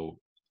you know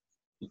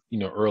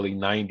early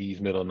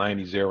 '90s, middle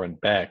 '90s era and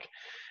back.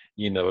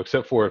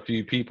 Except for a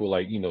few people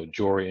like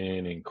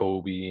Jordan and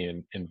Kobe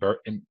and Bird.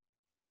 And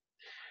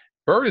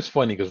Bird is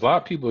funny because a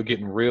lot of people are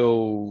getting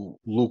real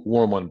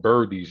lukewarm on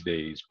Bird these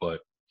days, but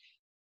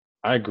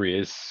I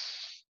agree.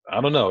 I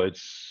don't know.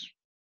 It's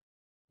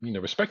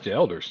respect your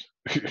elders.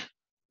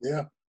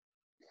 Yeah.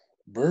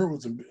 Bird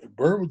was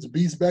a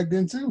beast back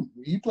then too.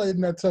 He played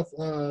in that tough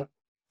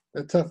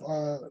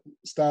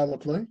style of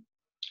play.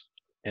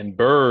 And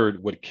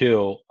Bird would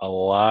kill a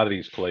lot of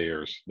these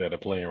players that are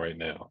playing right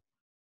now.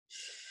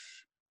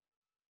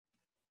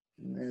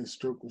 Man,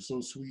 stroke was so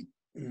sweet.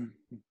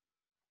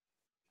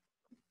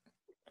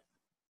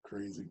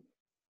 Crazy.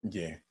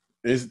 Yeah,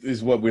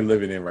 it's what we're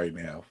living in right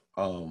now.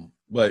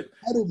 But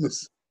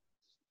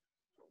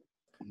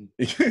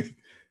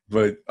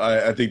but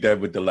I think that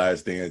with the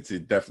last dance,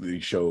 it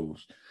definitely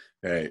shows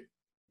that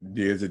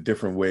there's a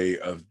different way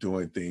of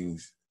doing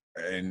things.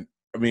 And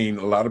I mean,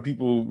 a lot of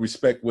people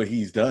respect what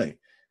he's done,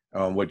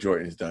 what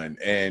Jordan's done.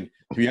 And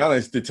to be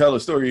honest, to tell a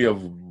story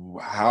of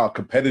how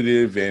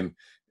competitive and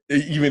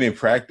even in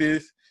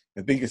practice,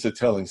 I think it's a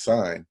telling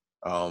sign.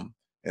 And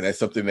that's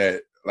something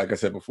that, like I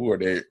said before,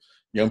 that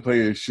young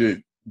players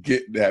should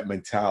get that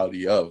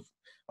mentality of.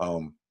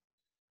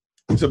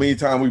 So many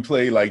times we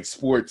play like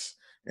sports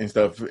and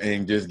stuff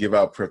and just give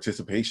out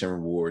participation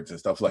rewards and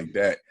stuff like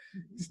that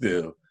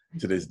still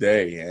to this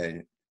day.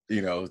 And,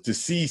 to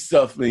see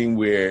something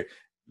where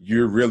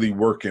you're really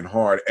working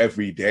hard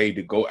every day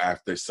to go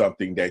after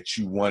something that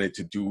you wanted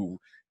to do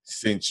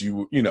since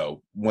you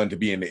wanted to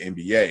be in the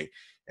NBA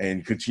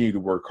and continue to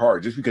work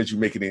hard. Just because you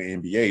make it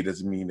in the NBA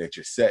doesn't mean that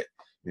you're set.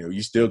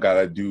 You still got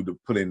to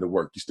put in the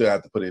work. You still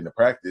have to put in the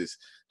practice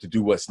to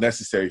do what's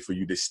necessary for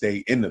you to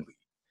stay in the league.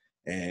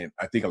 And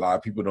I think a lot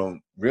of people don't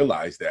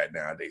realize that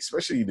nowadays,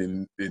 especially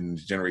in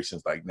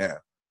generations like now.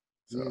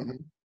 So,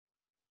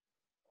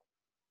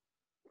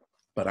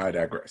 But I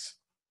digress.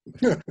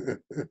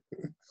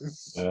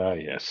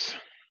 Yes.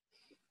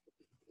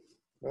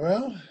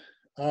 Well,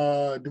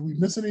 did we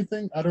miss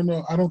anything? I don't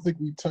know. I don't think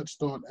we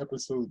touched on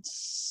episode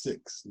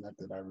 6. Not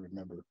that I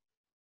remember.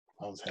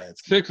 I was had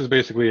 6 is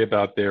basically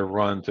about their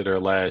run to their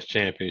last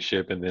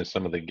championship and then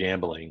some of the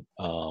gambling.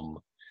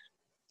 Oh,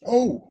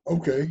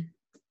 okay.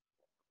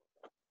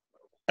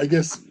 I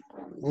guess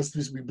let's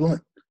just be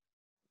blunt.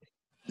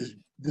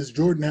 Does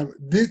Jordan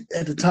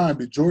at the time,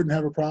 did Jordan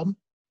have a problem?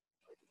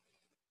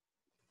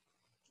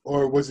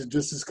 Or was it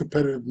just his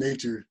competitive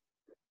nature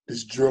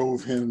that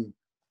drove him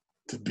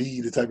to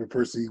be the type of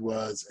person he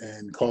was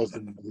and caused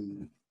him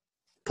to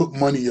put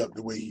money up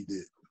the way he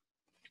did?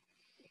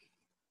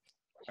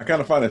 I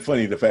kind of find it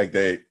funny the fact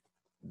that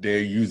they're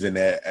using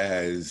that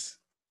as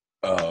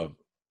a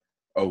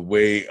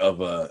way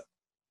of a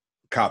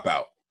cop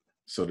out,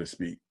 so to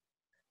speak.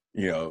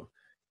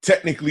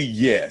 Technically,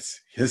 yes,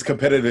 his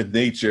competitive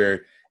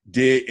nature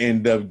did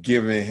end up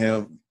giving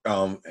him,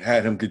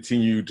 had him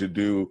continue to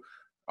do,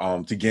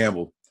 to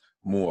gamble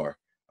more.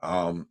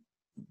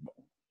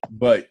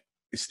 But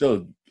it's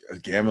still a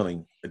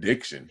gambling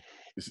addiction.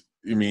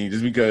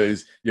 Just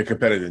because your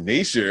competitive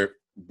nature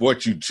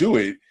brought you to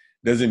it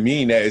doesn't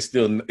mean that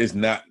it's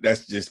not,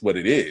 that's just what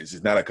it is.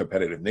 It's not a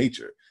competitive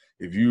nature.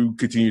 If you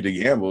continue to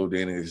gamble,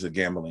 then it's a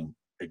gambling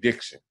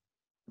addiction.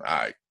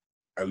 At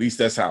least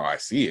that's how I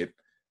see it.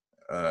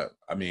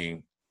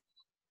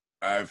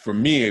 For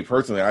me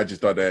personally, I just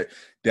thought that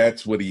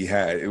that's what he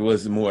had. It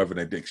was more of an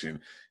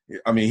addiction.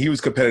 He was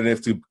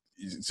competitive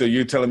so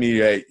you're telling me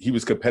that he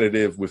was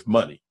competitive with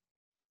money.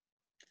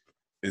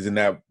 Isn't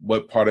that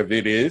what part of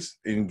it is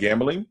in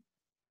gambling?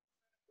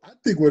 I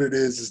think what it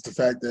is the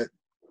fact that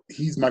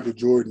he's Michael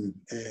Jordan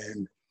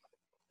and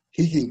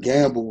he can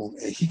gamble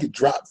and he could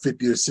drop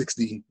 50 or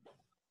 60.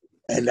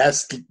 And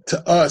that's,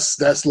 to us,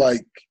 that's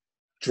like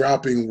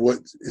dropping what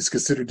is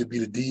considered to be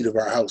the deed of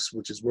our house,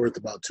 which is worth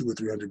about $200,000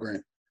 or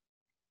 $300,000.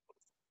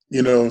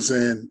 You know what I'm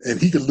saying?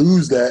 And he could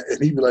lose that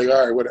and he'd be like,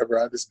 all right, whatever,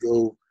 I'll just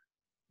go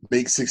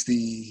make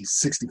 60,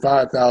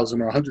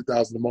 65,000 or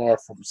 100,000 tomorrow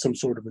for some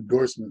sort of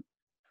endorsement.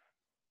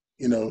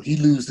 He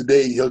lose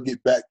today, he'll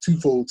get back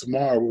twofold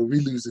tomorrow. Where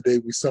we lose today,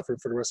 we suffer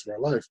for the rest of our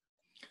life.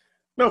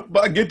 No,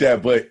 but I get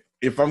that. But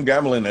if I'm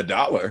gambling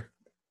 $1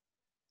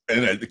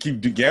 and I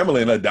keep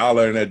gambling $1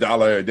 and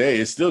 $1 a day,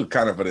 it's still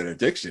kind of an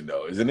addiction,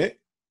 though, isn't it?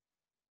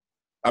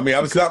 I mean,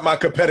 it's not my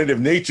competitive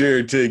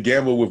nature to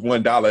gamble with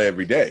 $1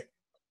 every day.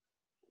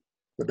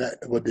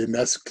 But then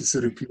that's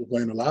considered people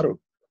playing the lotto.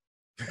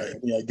 I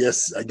mean, I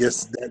guess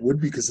that would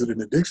be considered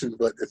an addiction.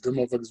 But if the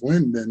motherfuckers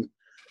win, then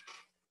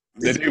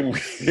They win.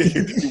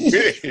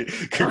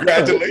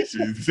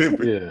 Congratulations.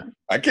 Yeah.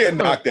 I can't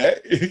knock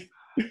that.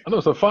 I know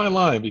it's a fine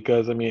line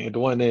because I mean, at the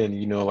one end,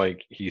 you know,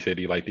 like he said,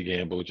 he liked to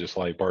gamble, just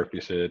like Barkley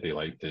said, they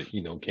like to,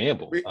 you know,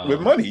 gamble With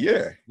money,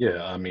 yeah.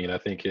 Yeah, I mean, I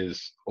think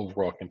his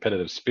overall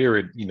competitive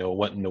spirit, you know,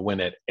 wanting to win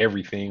at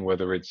everything,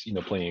 whether it's you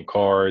know playing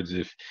cards,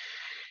 if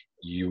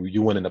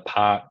you win in the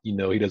pot, you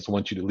know, he doesn't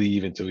want you to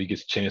leave until he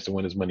gets a chance to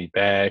win his money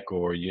back,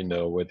 or you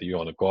know, whether you're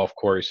on a golf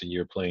course and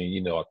you're playing,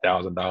 you know,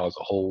 $1,000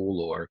 a hole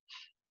or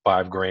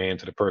 $5,000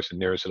 to the person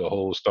nearest to the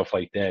hole, stuff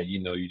like that.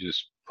 You know, you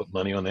just put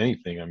money on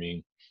anything. I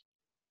mean,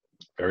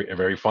 a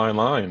very fine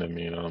line. I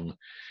mean,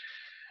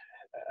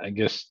 I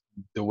guess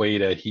the way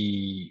that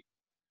he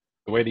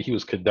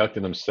was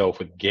conducting himself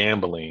with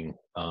gambling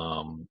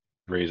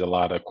raised a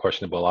lot of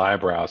questionable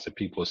eyebrows to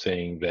people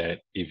saying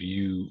that if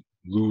you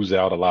lose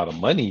out a lot of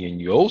money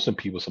and you owe some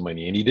people some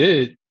money, and he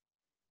did,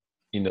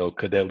 you know,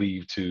 could that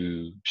lead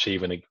to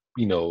shaving,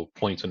 you know,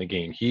 points on the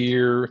game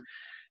here,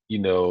 you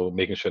know,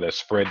 making sure that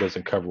spread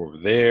doesn't cover over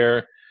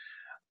there.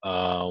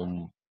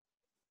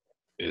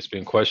 It's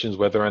been questions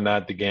whether or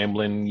not the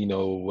gambling, you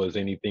know, was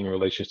anything in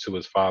relation to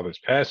his father's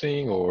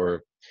passing,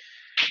 or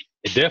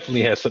it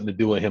definitely has something to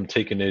do with him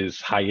taking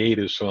his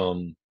hiatus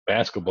from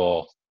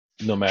basketball,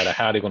 no matter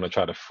how they're going to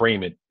try to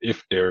frame it,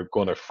 if they're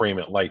going to frame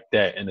it like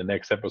that in the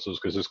next episodes,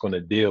 because it's going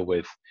to deal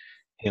with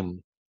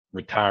him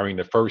retiring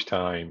the first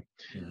time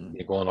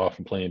and going off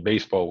and playing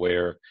baseball,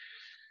 where,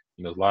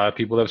 you know, a lot of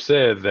people have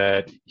said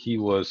that he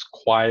was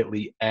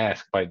quietly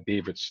asked by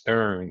David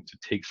Stern to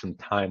take some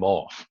time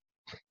off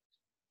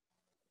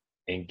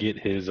and get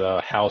his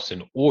house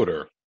in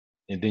order,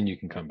 and then you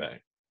can come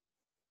back.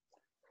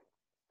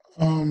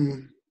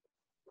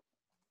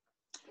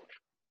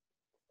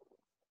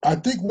 I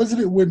think,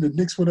 wasn't it when the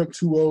Knicks went up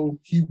 2-0,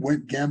 he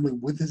went gambling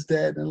with his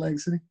dad in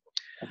Atlantic City?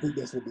 I think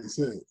that's what they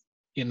said.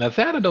 Yeah, now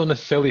that I don't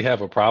necessarily have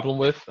a problem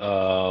with.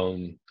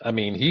 I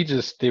mean,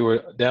 they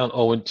were down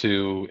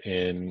 0-2,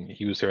 and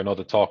he was hearing all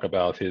the talk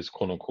about his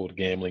quote unquote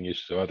gambling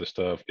issues or other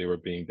stuff. They were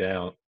being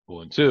down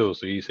 0-2.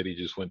 So he said he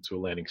just went to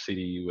Atlantic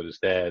City with his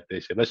dad.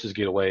 They said, let's just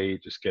get away,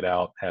 just get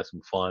out, have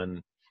some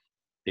fun.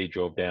 They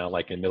drove down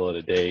like in the middle of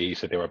the day. He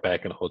said they were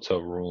back in the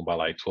hotel room by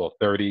like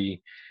 12:30,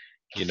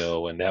 you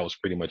know, and that was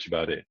pretty much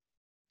about it.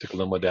 Took a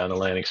limo down to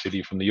Atlantic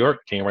City from New York,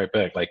 came right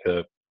back like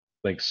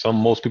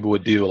most people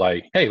would do,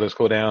 like, hey, let's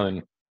go down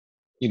and,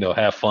 you know,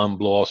 have fun,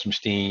 blow off some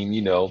steam,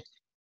 you know,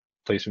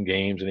 play some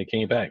games, and they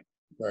came back.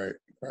 Right.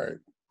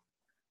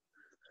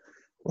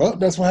 Well,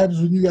 that's what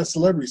happens when you got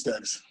celebrity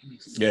status.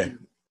 Yeah.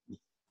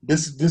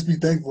 Just be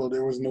thankful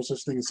there was no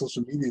such thing as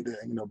social media there,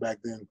 you know, back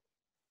then,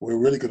 where it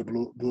really could have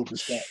blew up the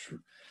spot.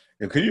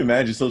 And could you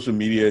imagine social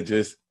media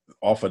just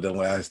off of The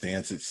Last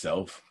Dance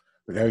itself,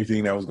 with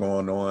everything that was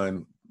going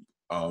on,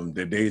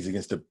 their days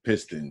against the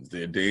Pistons,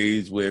 their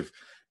days with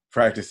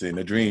practicing,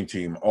 the Dream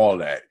Team, all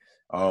that,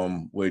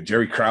 with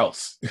Jerry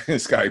Krause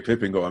and Scottie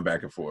Pippen going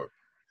back and forth.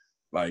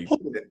 Like,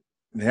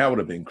 that would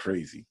have been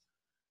crazy.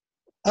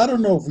 I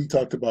don't know if we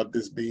talked about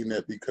this being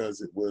that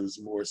because it was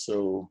more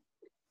so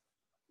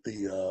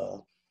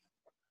the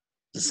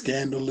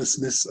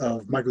scandalousness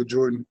of Michael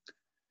Jordan.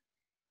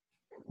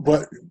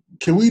 But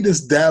can we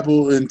just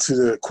dabble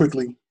into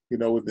quickly, you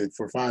know, with it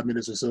for 5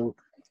 minutes or so,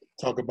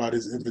 talk about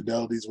his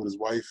infidelities with his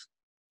wife?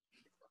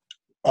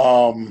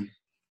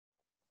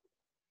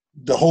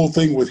 The whole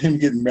thing with him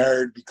getting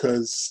married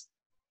because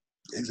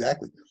of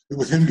the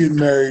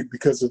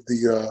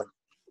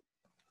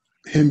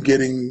him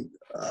getting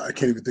I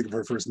can't even think of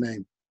her first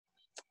name,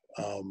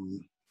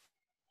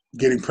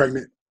 getting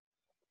pregnant,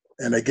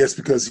 and I guess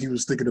because he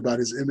was thinking about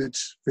his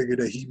image, figured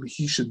that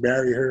he should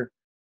marry her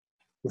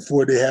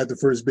before they had the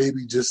first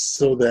baby, just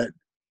so that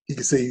he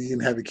could say he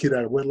didn't have a kid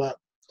out of wedlock.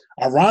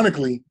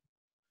 Ironically,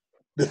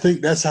 to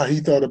think that's how he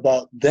thought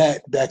about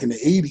that back in the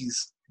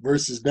 80s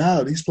versus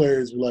now, these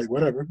players were like,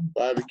 whatever, if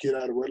I have a kid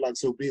out of wedlock,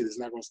 so be it. It's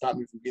not going to stop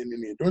me from getting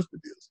any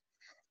endorsement deals.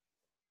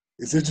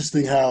 It's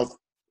interesting how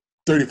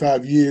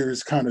 35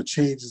 years kind of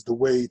changes the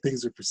way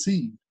things are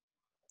perceived,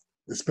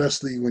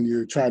 especially when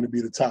you're trying to be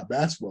the top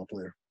basketball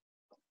player.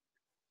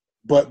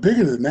 But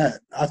bigger than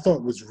that, I thought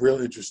it was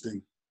real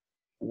interesting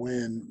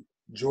when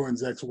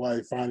Jordan's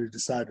ex-wife finally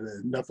decided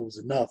that enough was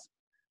enough,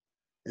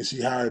 and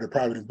she hired a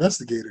private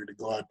investigator to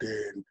go out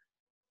there and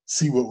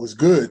see what was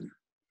good.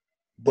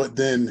 But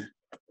then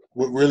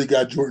what really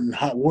got Jordan in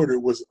hot water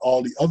was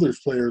all the other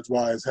players'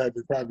 wives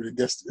having private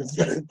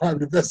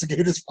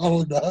investigators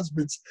following the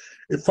husbands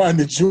and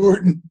finding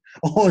Jordan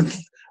on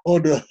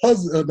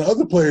the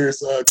other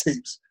players'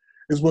 tapes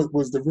is what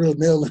was the real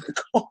nail in the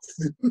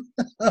coffin.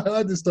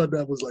 I just thought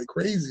that was like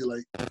crazy.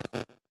 Like,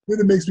 then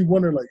it makes me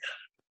wonder, like,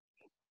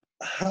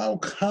 how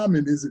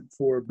common is it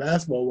for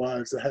basketball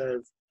wives to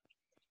have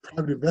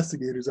private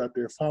investigators out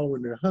there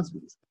following their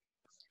husbands?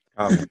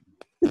 Common.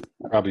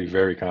 Probably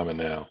very common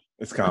now.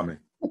 It's common.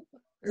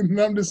 And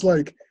I'm just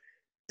like,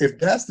 if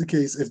that's the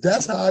case, if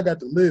that's how I got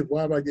to live,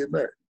 why am I getting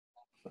married?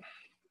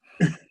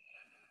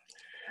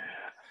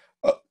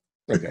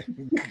 Okay.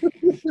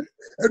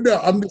 No,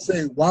 I'm just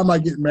saying, why am I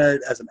getting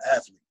married as an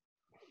athlete?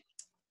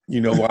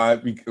 You know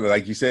why?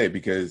 Like you said,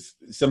 because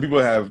some people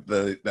have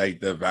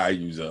the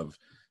values of,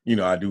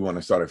 I do want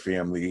to start a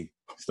family,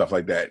 stuff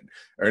like that,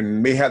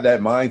 and may have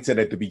that mindset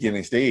at the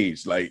beginning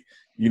stage. Like,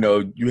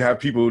 you have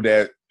people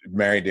that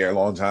married their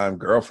long time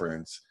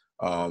girlfriends,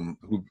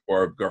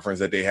 or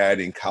girlfriends that they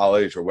had in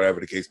college or whatever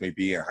the case may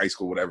be, in high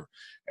school, whatever,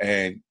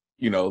 and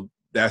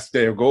that's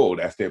their goal,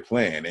 that's their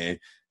plan, and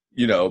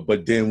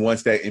but then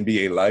once that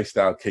NBA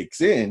lifestyle kicks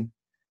in,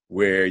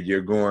 where you're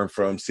going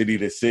from city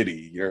to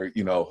city, you're,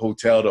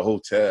 hotel to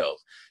hotel,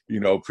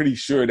 pretty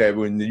sure that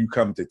when you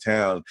come to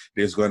town,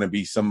 there's going to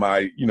be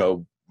somebody,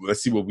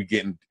 let's see what we're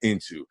getting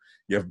into.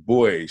 Your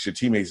boys, your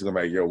teammates are going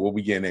to be like, yo, what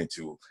we getting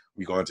into?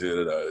 We going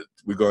to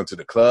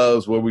the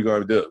clubs, what are we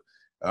going to do?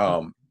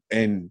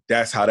 And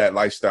that's how that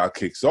lifestyle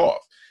kicks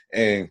off.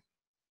 And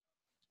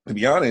to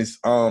be honest,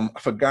 I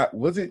forgot,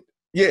 was it?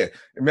 Yeah. As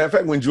a matter of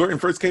fact, when Jordan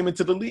first came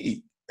into the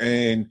league,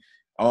 and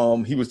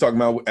he was talking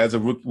about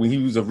when he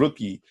was a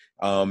rookie,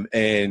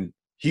 and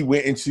he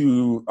went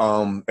into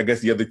I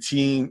guess the other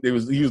team. He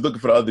was looking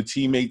for the other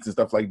teammates and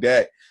stuff like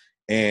that,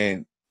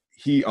 and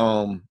he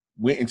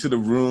went into the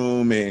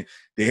room, and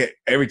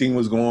everything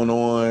was going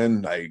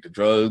on, like the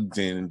drugs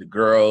and the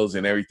girls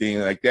and everything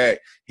like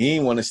that. He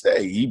didn't want to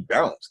stay. He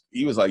bounced.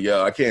 He was like,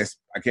 "Yo, I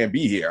can't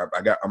be here.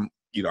 I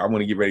want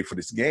to get ready for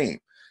this game."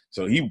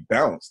 So he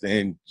bounced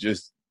and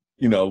just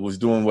was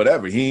doing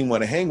whatever. He didn't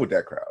want to hang with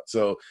that crowd.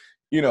 So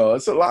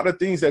it's a lot of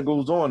things that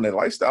goes on. That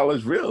lifestyle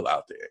is real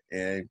out there,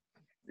 and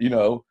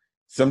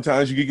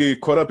sometimes you can get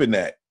caught up in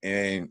that,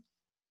 and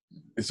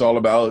it's all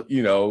about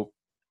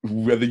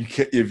whether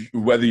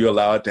you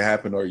allow it to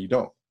happen or you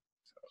don't.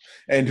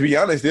 And to be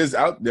honest,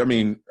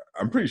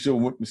 I'm pretty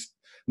sure,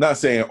 not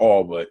saying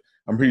all, but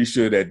I'm pretty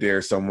sure that there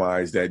are some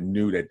wives that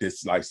knew that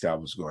this lifestyle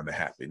was going to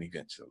happen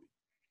eventually.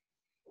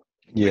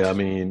 Yeah, I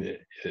mean,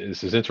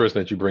 it's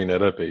interesting that you bring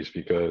that up, Ace,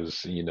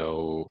 because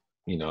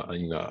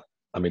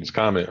I made this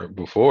comment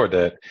before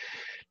that,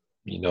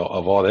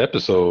 of all the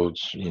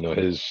episodes,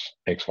 his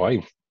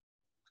ex-wife,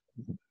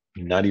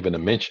 not even a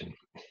mention.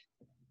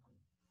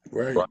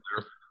 Right. Brother,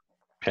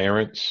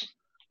 parents,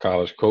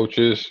 college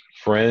coaches,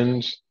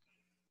 friends,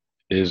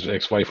 his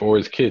ex-wife or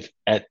his kids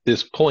at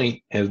this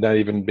point has not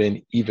even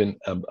been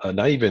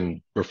not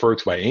even referred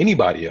to by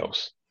anybody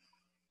else.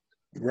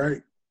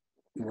 Right.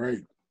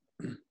 Right.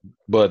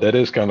 But that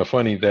is kind of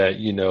funny that,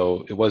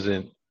 it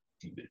wasn't,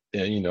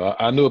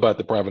 I knew about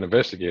the private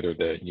investigator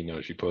that,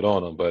 she put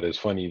on him, but it's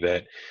funny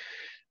that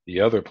the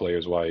other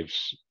players'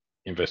 wives,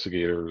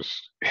 investigators,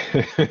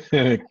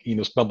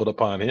 stumbled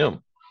upon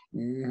him.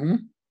 Mm-hmm.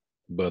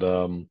 But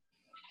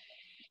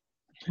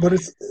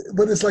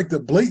it's like the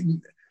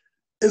blatant.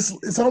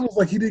 It's almost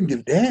like he didn't give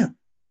a damn.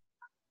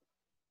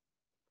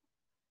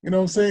 You know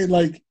what I'm saying?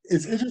 Like,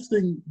 it's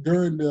interesting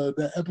during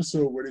that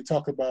episode where they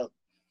talk about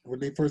when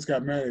they first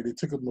got married, it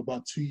took them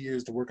about 2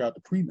 years to work out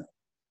the prenup.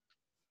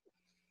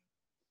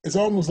 It's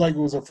almost like it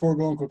was a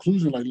foregone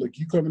conclusion. Like, look,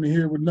 you coming in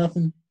here with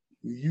nothing,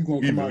 you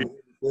gonna come out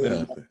with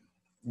nothing.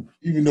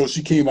 Even though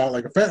she came out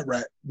like a fat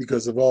rat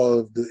because of all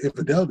of the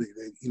infidelity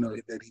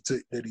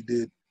that he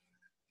did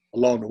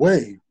along the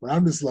way. But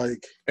I'm just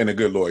like, and a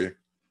good lawyer.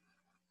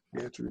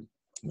 Yeah, true.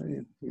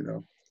 Man,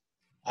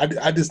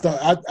 I just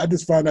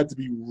find that to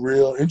be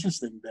real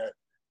interesting that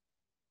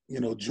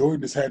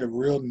Jordan just had a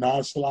real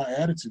nonchalant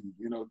attitude.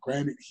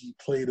 Granted, he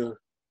played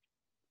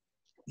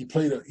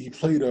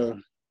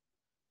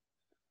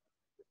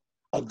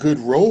a good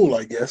role,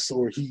 I guess,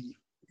 or he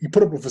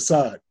put up a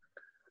facade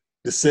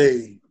to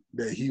say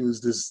that he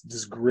was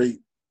this great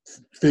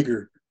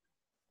figure,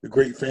 the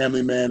great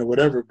family man or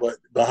whatever. But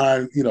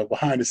behind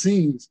the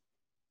scenes,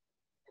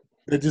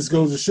 it just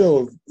goes to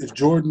show if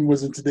Jordan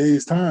was in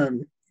today's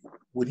time,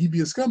 would he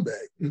be a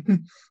scumbag?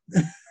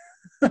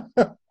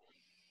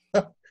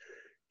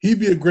 He'd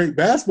be a great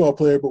basketball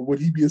player, but would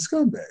he be a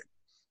scumbag?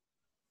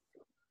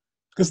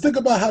 Because think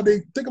about how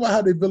they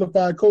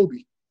vilified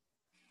Kobe,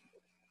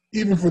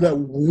 even for that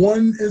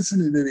one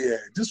incident that he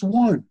had, just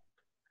one.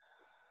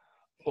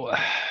 Well,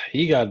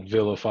 he got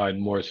vilified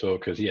more so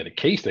because he had a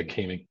case that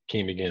came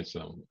against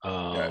him.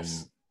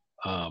 Yes.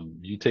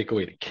 You take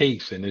away the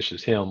case, and it's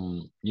just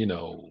him,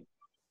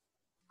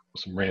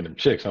 some random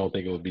chicks. I don't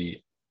think it would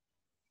be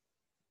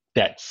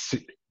that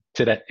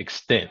to that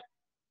extent.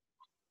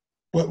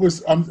 But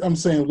I'm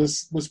saying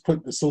let's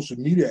put the social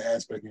media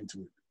aspect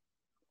into it,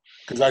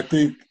 because I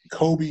think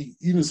Kobe,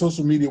 even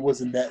social media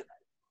wasn't that.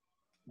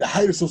 The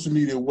height of social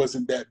media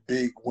wasn't that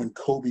big when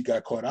Kobe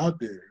got caught out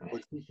there,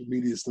 but social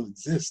media still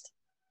exists.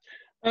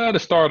 The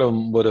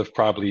stardom would have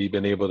probably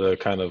been able to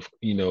kind of,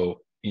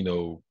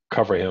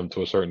 cover him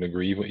to a certain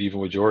degree, even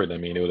with Jordan. I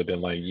mean, it would have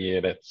been like,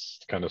 yeah, that's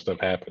kind of stuff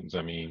happens.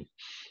 I mean,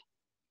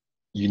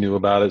 you knew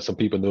about it. Some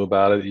people knew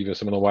about it. Even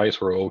some of the whites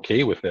were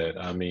okay with that.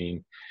 I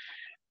mean,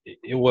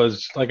 it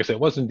was, like I said, it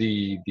wasn't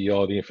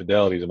all the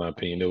infidelities, in my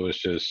opinion. It was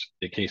just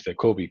the case that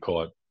Kobe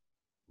caught.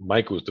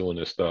 Mike was doing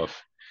this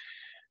stuff.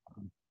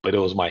 but it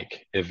was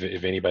Mike.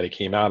 If anybody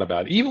came out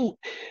about it, even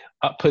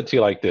I'll put it to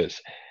you like this: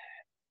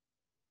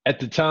 at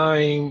the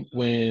time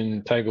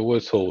when Tiger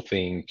Woods' whole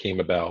thing came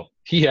about,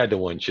 he had the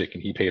one chick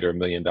and he paid her $1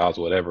 million, or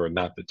whatever,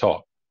 not to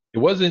talk. It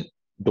wasn't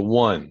the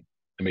one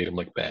that made him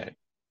look bad.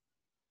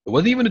 It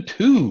wasn't even a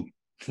two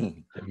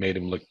that made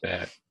him look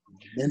bad.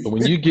 But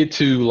when you get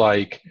to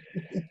like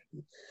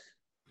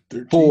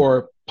 13.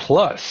 4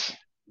 plus,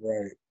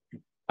 Right.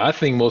 I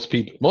think most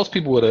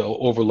people would have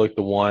overlooked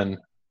the 1,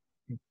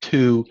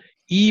 2,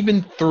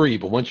 even 3.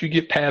 But once you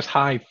get past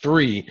high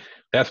 3,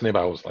 that's when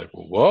everybody was like,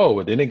 whoa.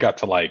 And then it got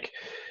to like,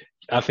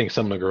 I think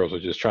some of the girls were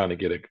just trying to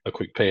get a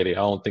quick payday. I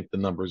don't think the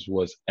numbers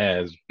was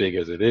as big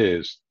as it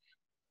is.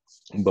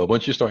 But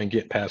once you start and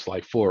get past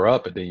like 4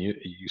 up, and then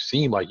you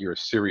seem like you're a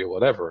serial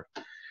whatever,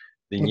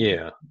 then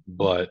yeah.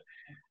 But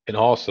and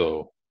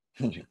also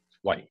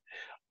white.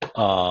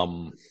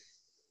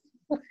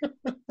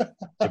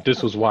 If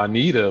this was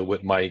Juanita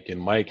with Mike and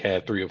Mike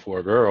had 3 or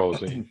 4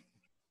 girls,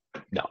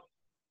 no.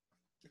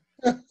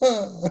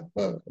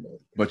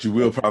 But you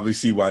will probably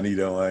see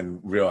Juanita on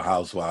Real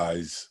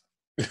Housewives.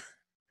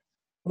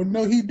 Oh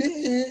no, he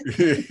did.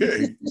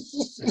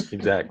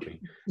 Exactly.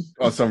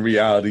 On some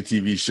reality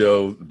TV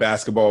show,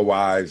 Basketball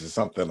Wives or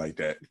something like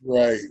that.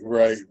 Right.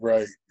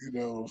 You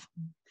know,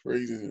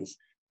 craziness.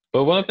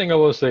 But one thing I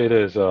will say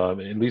is,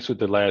 at least with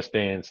The Last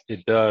Dance,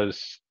 it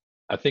does.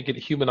 I think it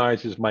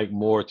humanizes Mike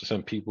more to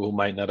some people who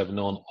might not have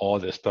known all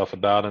this stuff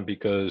about him,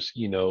 because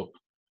he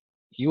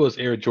was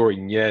Air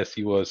Jordan, yes.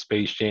 He was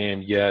Space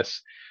Jam,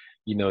 yes.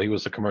 He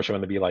was a commercial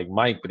to be like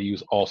Mike, but he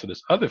was also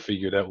this other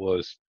figure that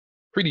was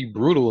pretty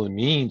brutal and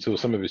mean to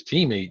some of his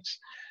teammates,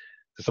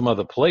 to some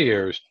other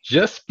players,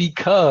 just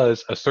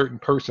because a certain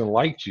person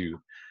liked you.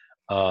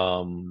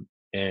 And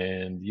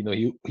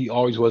he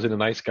always wasn't a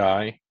nice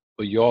guy,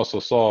 but you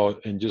also saw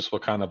in just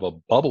what kind of a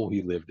bubble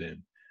he lived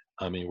in.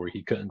 I mean, where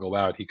he couldn't go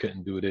out, he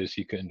couldn't do this,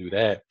 he couldn't do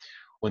that.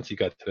 Once he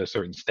got to a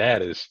certain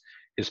status,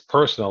 his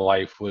personal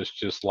life was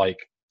just like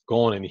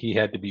going, and he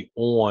had to be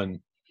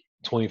on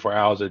 24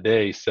 hours a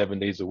day, 7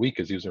 days a week,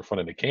 because he was in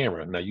front of the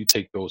camera. Now you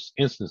take those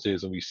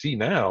instances, and we see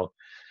now,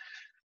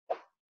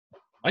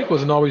 Mike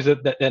wasn't always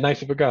that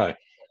nice of a guy.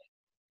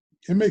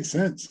 It makes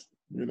sense.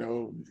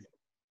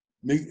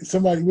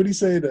 Somebody, what did he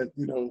say that,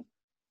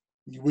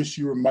 you wish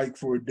you were Mike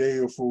for a day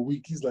or for a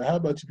week? He's like, how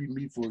about you be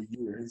me for a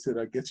year? He said,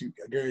 I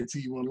guarantee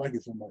you won't like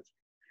it so much.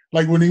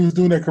 Like when he was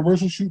doing that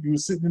commercial shoot, he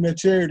was sitting in that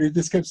chair, they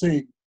just kept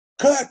saying,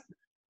 cut!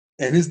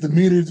 And his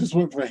demeanor just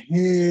went from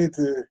head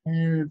to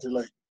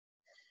like,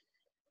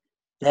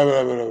 blah,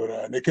 blah, blah, blah,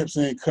 blah. And they kept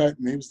saying cut,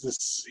 and he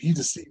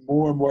just seemed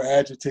more and more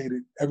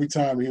agitated every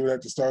time he would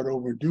have to start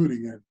over and do it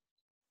again.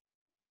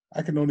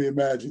 I can only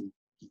imagine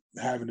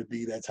having to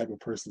be that type of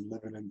person,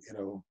 living in,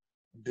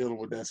 dealing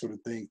with that sort of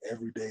thing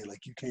every day.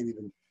 Like you can't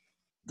even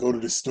go to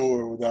the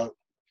store without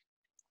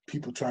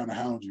people trying to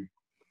hound you.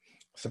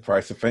 It's the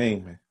price of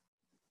fame, man.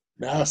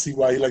 Now I see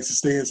why he likes to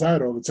stay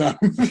inside all the time.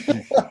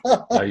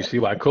 Now you see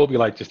why Kobe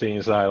liked to stay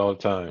inside all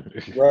the time.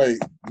 Right.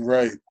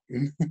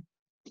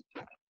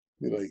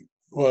 You're like,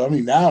 well,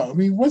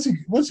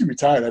 once he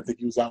retired, I think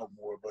he was out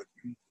more, but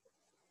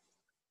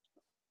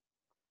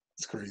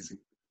it's crazy.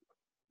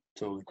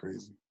 Totally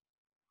crazy.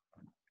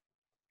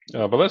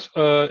 But let's,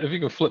 if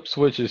you can flip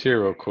switches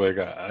here real quick,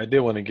 I did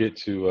want to get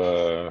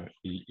to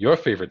your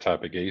favorite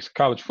topic, Ace,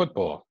 college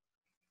football.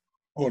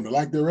 Oh, and the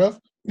lack thereof?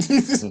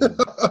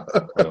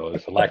 Well,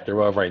 it's a lack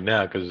thereof right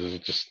now because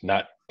it's just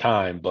not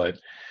time. But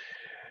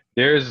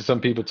there's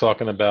some people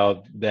talking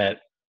about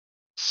that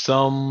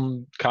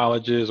some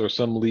colleges or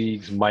some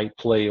leagues might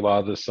play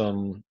while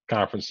some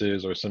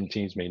conferences or some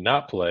teams may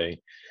not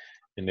play.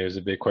 And there's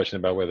a big question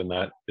about whether or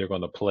not they're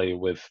going to play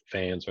with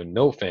fans or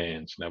no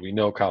fans. Now, we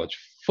know college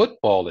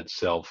football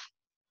itself,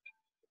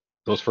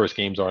 those first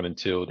games aren't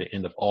until the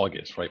end of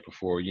August, right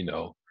before,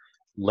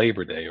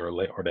 Labor Day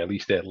or at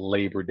least that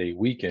Labor Day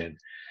weekend.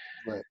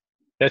 Right.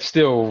 That's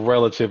still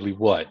relatively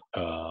what?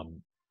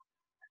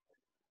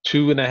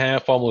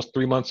 2.5, almost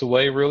 3 months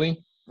away,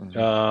 really?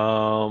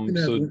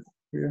 Mm-hmm.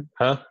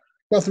 Huh?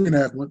 About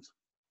 3.5 months.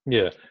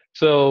 Yeah.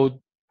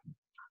 So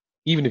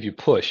even if you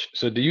push,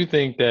 so do you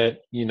think that,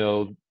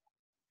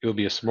 it would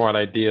be a smart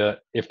idea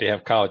if they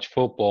have college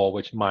football,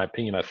 which in my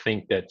opinion, I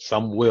think that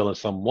some will and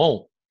some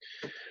won't,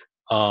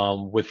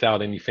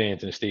 without any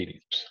fans in the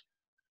stadiums?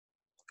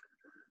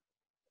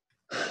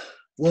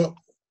 Well,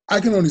 I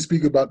can only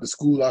speak about the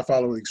school I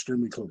follow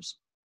extremely close,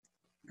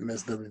 and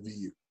that's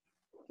WVU.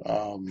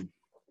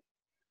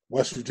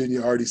 West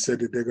Virginia already said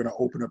that they're going to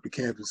open up the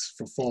campus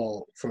for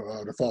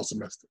the fall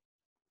semester.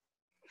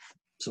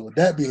 So with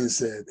that being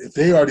said, if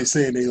they already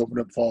saying they open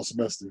up fall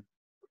semester,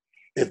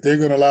 if they're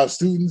going to allow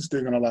students,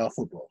 they're going to allow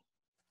football.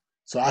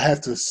 So I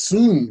have to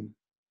assume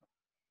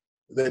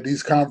that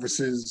these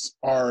conferences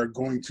are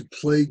going to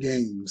play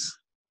games,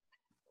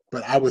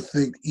 but I would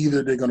think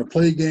either they're going to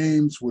play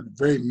games with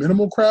very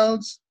minimal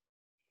crowds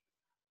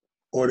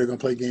or they're going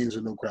to play games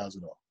with no crowds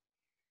at all.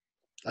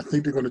 I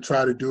think they're going to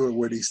try to do it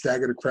where they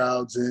stagger the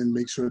crowds in,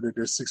 make sure that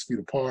they're 6 feet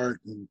apart.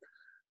 And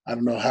I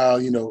don't know how,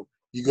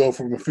 you go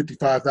from a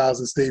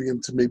 55,000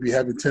 stadium to maybe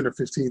having 10 or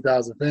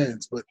 15,000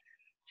 fans. But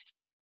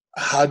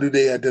how do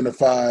they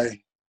identify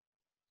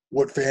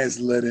what fans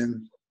let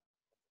in?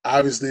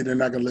 Obviously, they're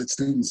not going to let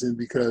students in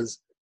because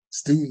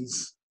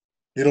students,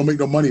 they don't make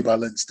no money by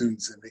letting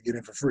students in. They get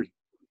in for free.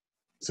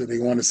 So they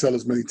want to sell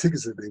as many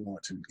tickets as they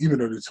want to, even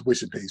though the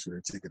tuition pays for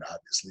their ticket,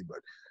 obviously. But,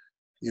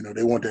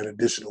 they want that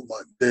additional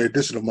money. Their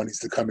additional monies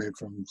to come in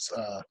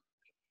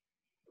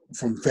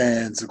from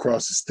fans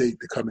across the state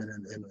to come in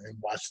and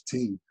watch the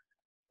team.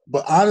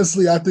 But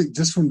honestly, I think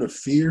just from the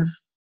fear,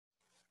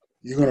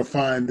 you're going to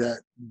find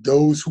that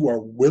those who are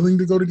willing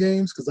to go to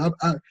games, because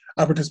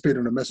I participate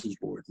on a message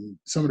board, and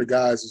some of the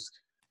guys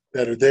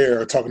that are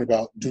there are talking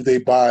about, do they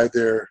buy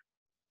their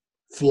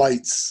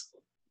flights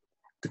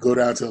to go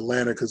down to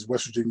Atlanta because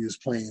West Virginia is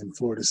playing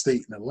Florida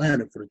State in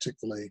Atlanta for the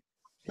Chick-fil-A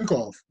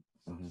kickoff.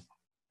 Mm-hmm.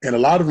 And a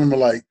lot of them are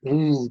like,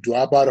 ooh, do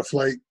I buy the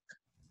flight?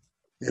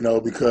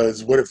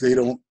 Because what if they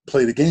don't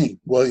play the game?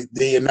 Well,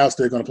 they announced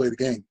they're going to play the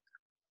game.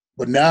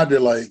 But now they're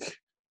like,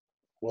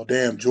 well,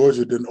 damn,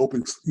 Georgia didn't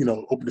open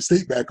the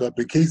state back up.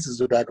 The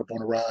cases are back up on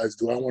the rise.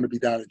 Do I want to be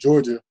down in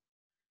Georgia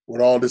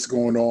with all this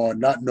going on,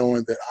 not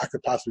knowing that I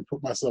could possibly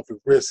put myself at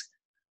risk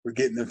for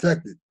getting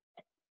infected?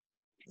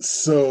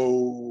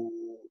 So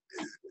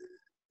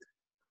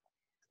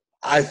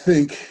I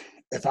think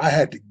if I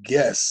had to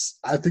guess,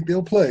 I think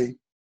they'll play,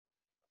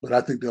 but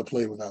I think they'll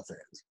play without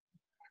fans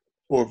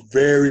or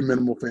very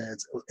minimal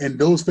fans. And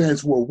those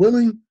fans who are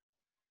willing,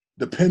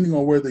 depending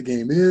on where the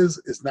game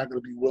is, it's not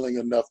going to be willing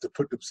enough to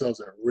put themselves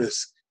at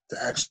risk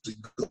to actually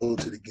go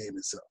to the game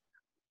itself.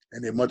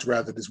 And they'd much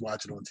rather just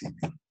watch it on TV.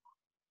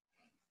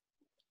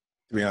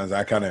 To be honest,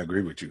 I kind of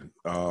agree with you.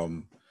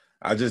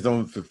 I just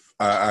don't.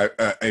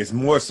 It's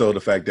more so the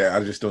fact that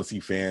I just don't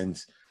see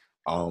fans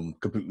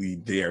completely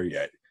there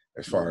yet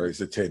as far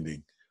as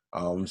attending.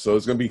 So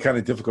it's going to be kind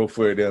of difficult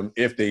for them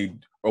if they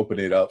open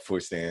it up for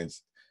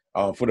stands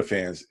for the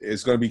fans.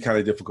 It's going to be kind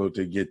of difficult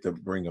to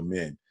bring them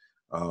in.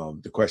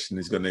 The question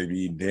is going to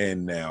be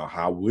then now,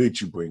 how would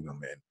you bring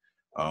them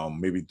in?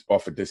 Maybe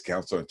offer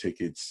discounts on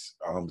tickets,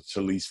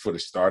 at least for the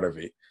start of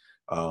it.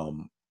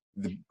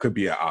 Could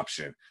be an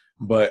option.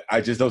 But I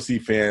just don't see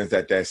fans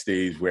at that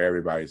stage where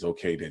everybody's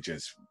okay. They're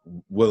just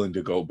willing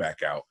to go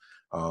back out,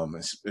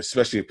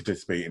 especially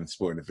participate in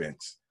sporting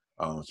events,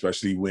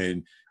 especially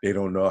when they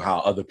don't know how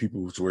other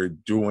people were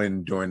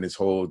doing during this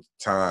whole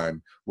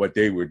time, what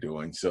they were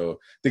doing. So I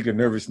think the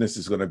nervousness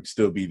is going to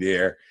still be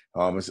there.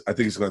 I think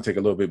it's going to take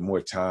a little bit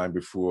more time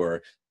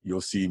before you'll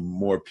see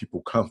more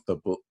people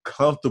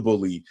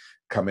comfortably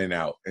coming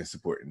out and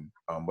supporting.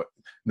 But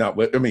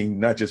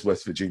not just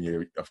West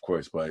Virginia, of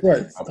course, but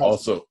right.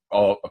 Also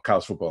all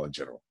college football in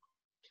general.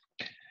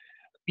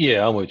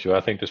 Yeah, I'm with you.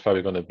 I think there's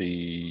probably going to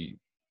be,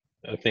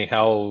 I think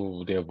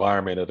how the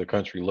environment of the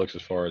country looks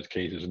as far as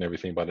cases and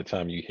everything by the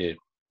time you hit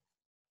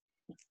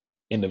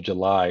end of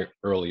July,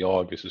 early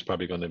August is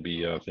probably going to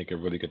be, I think, a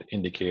really good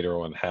indicator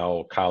on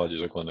how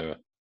colleges are going to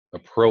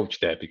approach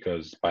that,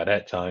 because by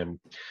that time,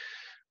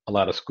 a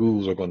lot of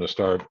schools are going to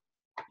start,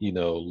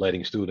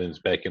 letting students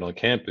back in on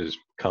campus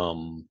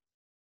come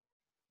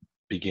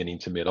beginning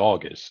to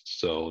mid-August.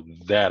 So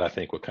that, I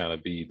think, would kind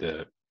of be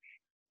the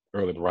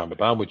early barometer.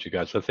 But I'm with you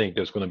guys. I think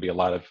there's going to be a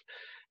lot of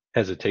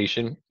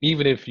hesitation,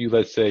 even if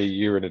let's say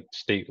you're in a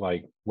state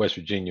like West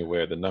Virginia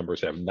where the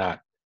numbers have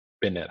not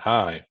been that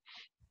high.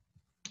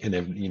 And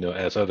then,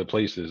 as other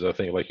places, I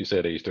think, like you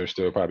said, Ace,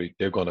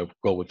 they're going to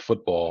go with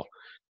football,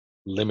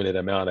 limited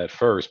amount at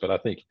first, but I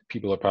think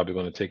people are probably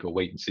going to take a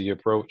wait and see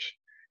approach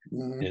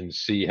and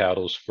see how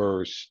those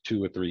first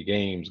 2 or 3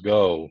 games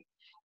go,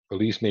 at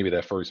least maybe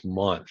that first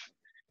month,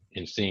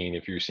 and seeing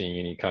if you're seeing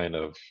any kind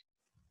of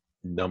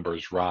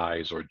numbers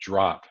rise or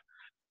drop.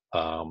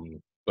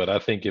 But I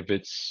think if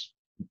it's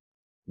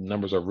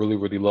numbers are really,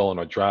 really low and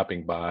are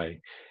dropping by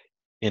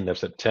end of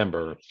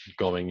September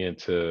going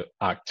into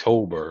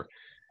October,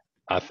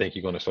 I think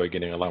you're going to start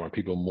getting a lot more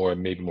people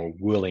maybe more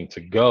willing to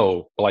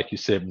go. But like you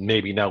said,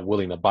 maybe not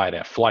willing to buy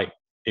that flight.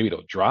 Maybe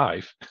they'll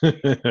drive,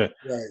 Right.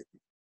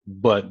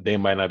 but they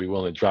might not be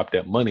willing to drop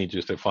that money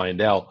just to find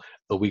out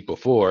the week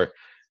before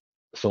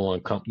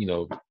someone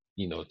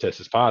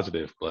tests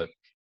positive. But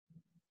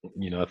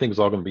I think it's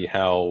all going to be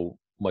how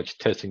much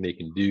testing they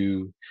can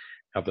do,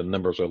 how the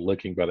numbers are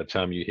looking by the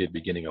time you hit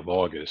beginning of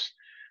August.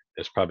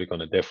 That's probably going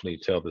to definitely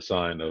tell the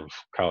sign of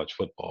college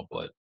football.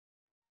 But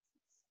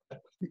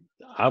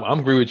I'm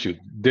agree with you.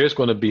 There's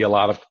going to be a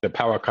lot of the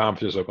power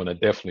conferences are going to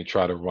definitely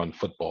try to run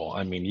football.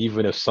 I mean,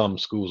 even if some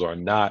schools are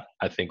not,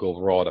 I think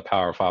overall the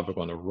Power Five are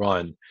going to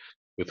run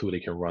with who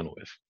they can run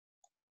with.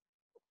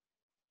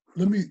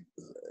 Let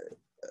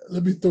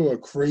me throw a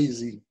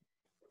crazy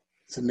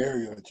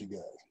scenario at you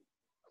guys.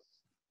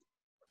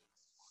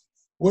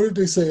 What if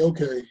they say,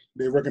 okay,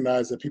 they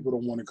recognize that people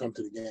don't want to come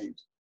to the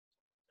games,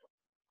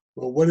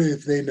 but what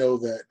if they know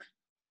that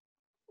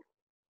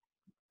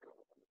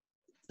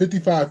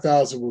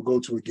 55,000 will go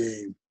to a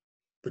game,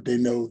 but they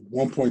know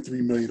 1.3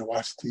 million to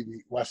watch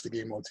the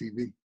game on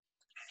TV?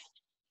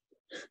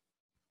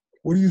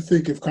 What do you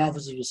think if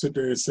conferences would sit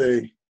there and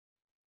say,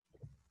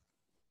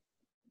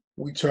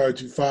 we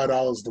charge you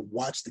 $5 to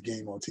watch the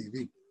game on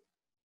TV.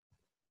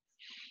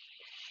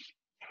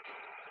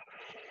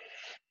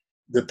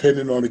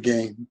 Depending on the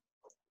game.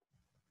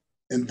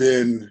 And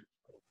then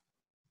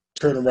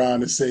turn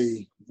around and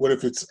say, what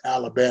if it's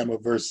Alabama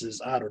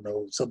versus, I don't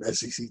know, some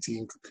SEC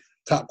team,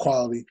 top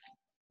quality.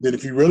 Then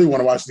if you really want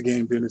to watch the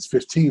game, then it's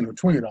 $15 or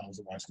 $20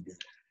 to watch the game.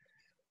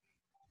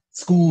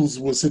 Schools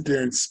will sit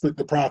there and split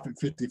the profit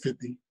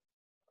 50-50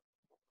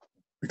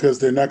 because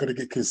they're not going to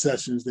get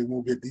concessions. They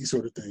won't get these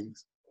sort of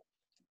things.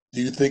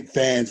 Do you think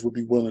fans would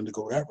be willing to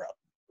go that route?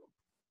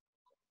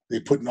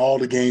 They're putting all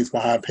the games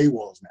behind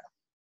paywalls now.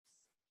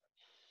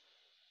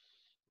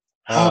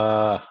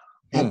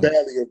 How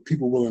badly are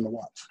people willing to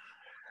watch?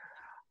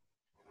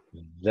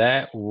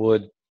 That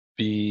would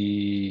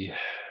be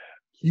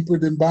cheaper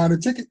than buying a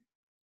ticket.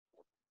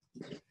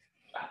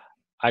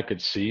 I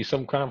could see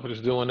some conference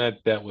doing that.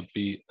 That would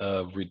be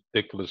a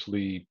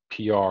ridiculously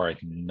PR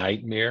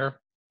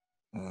nightmare.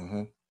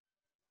 Mm-hmm.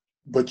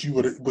 But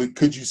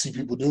could you see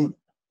people doing it?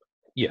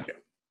 Yeah.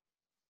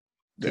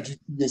 Could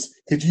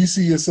you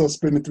see yourself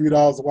spending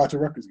 $3 to watch a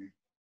Rutgers game?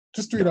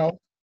 Just $3?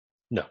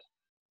 No.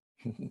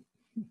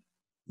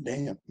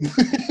 Damn.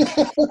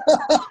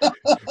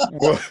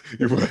 Well,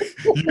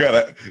 you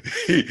gotta.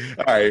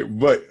 All right,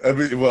 but I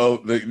mean, well,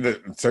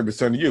 the service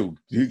turn to you.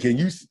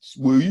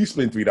 Will you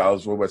spend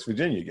 $3 for a West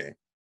Virginia game?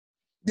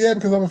 Yeah,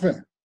 because I'm a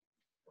fan.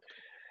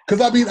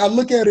 Because I mean, I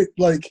look at it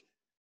like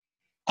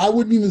I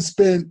couldn't even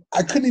spend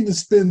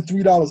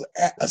 $3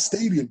 at a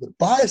stadium to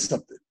buy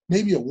something,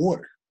 maybe a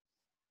water.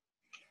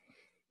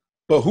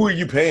 But who are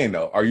you paying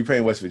though? Are you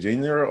paying West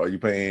Virginia or are you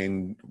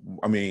paying?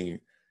 I mean,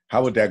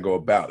 how would that go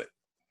about it?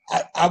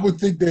 I would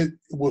think that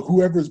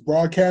whoever's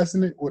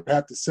broadcasting it would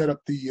have to set up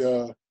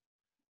the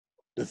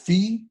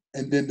fee,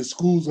 and then the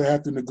schools will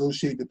have to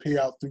negotiate the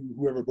payout through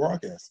whoever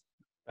broadcasts.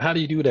 How do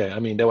you do that? I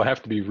mean, there will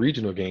have to be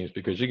regional games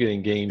because you're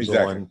getting games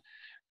on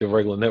the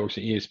regular networks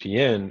and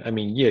ESPN. I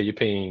mean, yeah, you're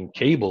paying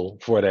cable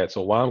for that.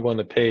 So why I'm going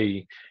to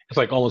pay? It's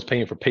like almost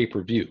paying for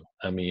pay-per-view.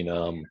 I mean,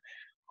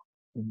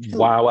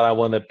 why would I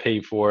want to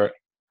pay for it?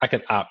 I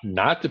can opt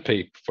not to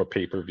pay for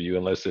pay-per-view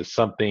unless it's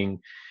something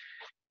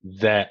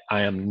that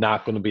I am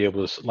not going to be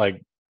able to, like,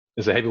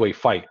 it's a heavyweight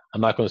fight. I'm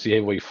not going to see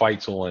heavyweight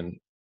fights on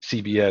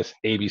CBS,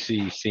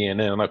 ABC,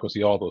 CNN. I'm not going to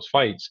see all those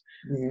fights,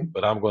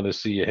 but I'm going to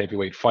see a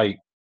heavyweight fight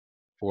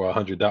for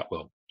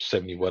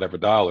 $70 whatever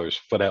dollars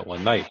for that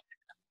one night.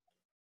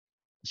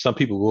 Some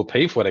people will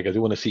pay for that because they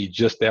want to see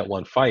just that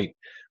one fight.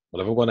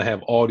 But if I'm going to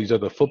have all these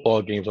other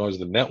football games on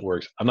the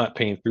networks, I'm not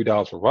paying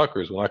 $3 for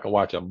Rutgers when I can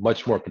watch a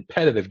much more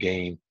competitive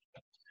game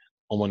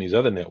on one of these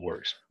other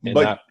networks and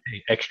not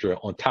pay extra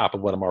on top of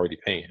what I'm already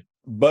paying.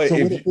 But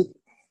so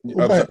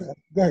go ahead.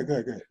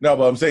 No,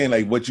 but I'm saying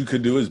like what you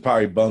could do is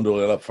probably bundle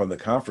it up from the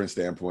conference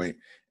standpoint.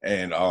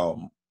 And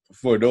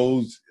for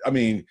those, I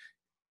mean,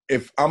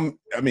 if I'm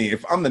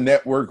the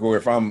network or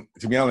if I'm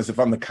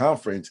the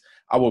conference,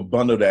 I would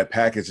bundle that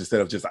package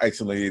instead of just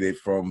isolating it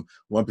from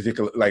one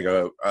particular, like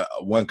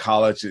one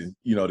college and,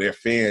 their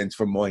fans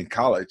from one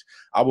college.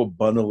 I would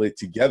bundle it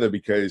together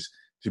because,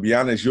 to be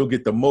honest, you'll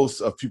get the most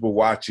of people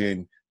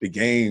watching the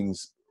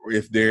games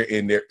if they're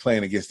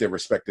playing against their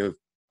respective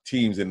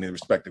teams in their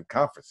respective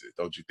conferences,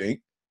 don't you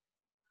think?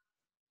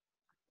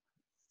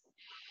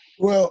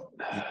 Well,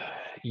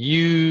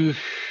 we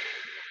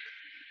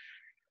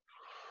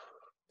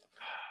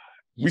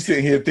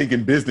sitting here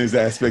thinking business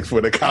aspects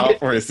for the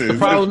conferences. The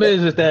problem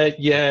is that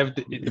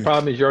the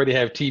problem is you already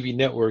have TV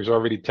networks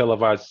already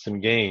televising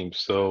some games,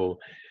 so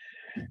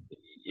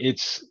I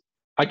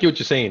get what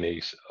you're saying,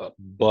 Ace,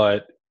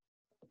 but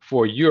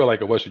for you're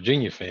like a West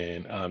Virginia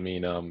fan, I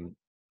mean,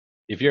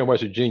 if you're in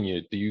West Virginia,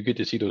 do you get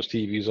to see those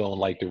TVs on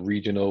like the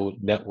regional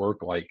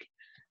network? Like,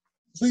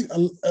 see,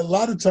 a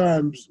lot of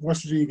times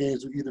West Virginia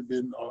games have either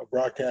been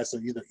broadcast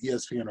on either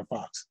ESPN or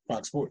Fox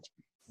Sports.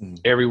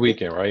 Every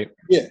weekend, right?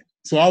 Yeah.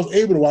 So I was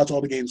able to watch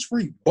all the games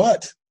free,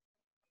 but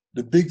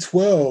the Big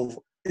 12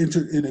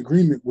 entered in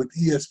agreement with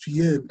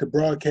ESPN to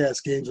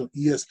broadcast games on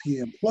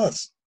ESPN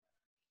Plus,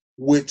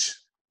 which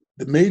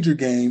the major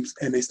games,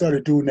 and they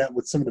started doing that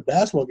with some of the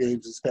basketball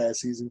games this past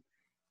season,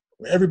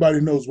 where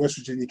everybody knows West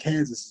Virginia,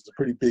 Kansas is a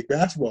pretty big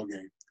basketball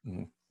game.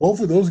 Mm-hmm.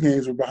 Both of those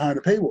games were behind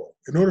the paywall.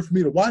 In order for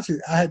me to watch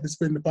it, I had to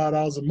spend the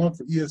 $5 a month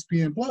for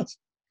ESPN Plus.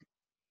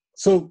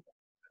 So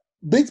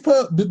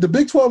the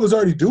Big 12 is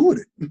already doing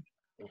it.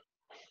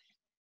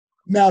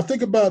 Now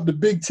think about the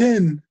Big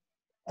 10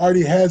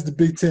 already has the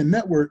Big 10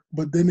 network,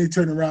 but then they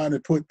turn around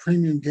and put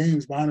premium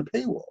games behind a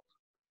paywall.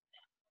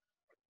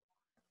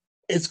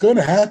 It's going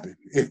to happen.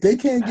 If they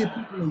can't get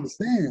people in the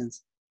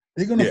stands,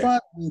 they're going to find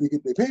a way to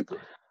get their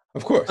paper.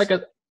 Of course. Like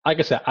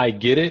I said, I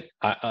get it.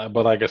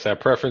 But like I said, I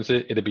preference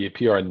it. It'd be a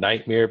PR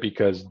nightmare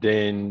because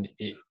then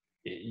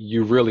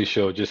you really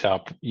show just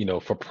how,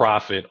 for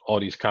profit all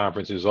these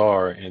conferences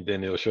are. And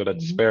then it'll show that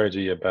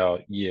disparity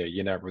about,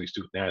 you're not really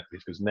student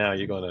athletes because now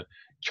you're going to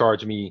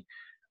charge me.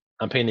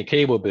 I'm paying the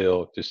cable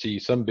bill to see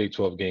some Big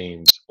 12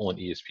 games on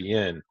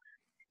ESPN.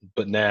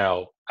 But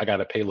now I got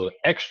to pay a little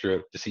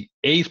extra to see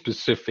a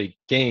specific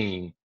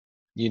game,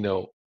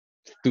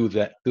 through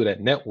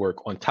that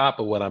network on top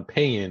of what I'm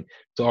paying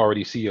to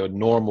already see a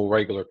normal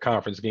regular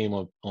conference game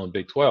on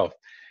Big 12.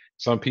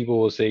 Some people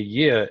will say,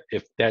 yeah,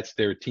 if that's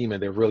their team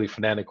and they're really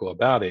fanatical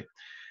about it,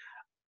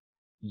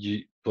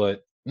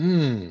 but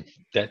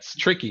that's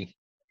tricky.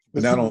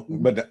 But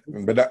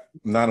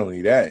not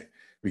only that,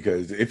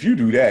 because if you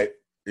do that,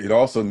 it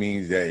also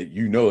means that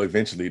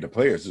eventually the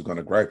players is going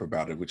to gripe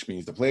about it, which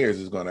means the players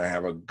is going to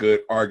have a good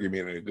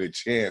argument and a good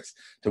chance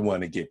to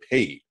want to get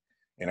paid.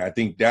 And I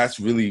think that's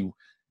really,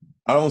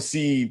 I don't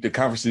see the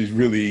conferences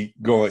really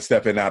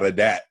stepping out of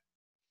that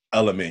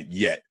element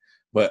yet.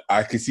 But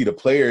I can see the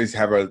players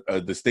have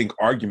a distinct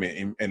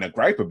argument and a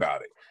gripe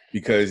about it,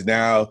 because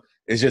now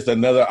it's just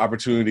another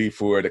opportunity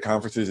for the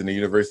conferences and the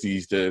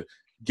universities to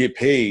get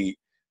paid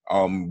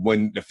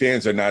when the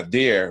fans are not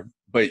there,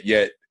 but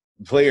yet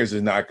players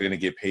are not going to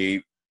get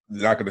paid.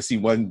 They're not going to see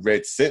one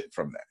red cent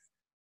from that.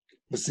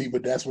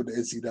 But that's what the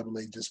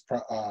NCAA just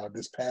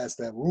passed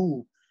that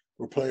rule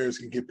where players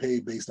can get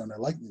paid based on their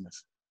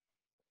likeliness.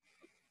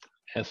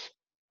 Yes.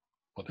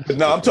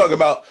 No, I'm talking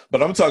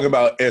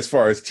about as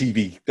far as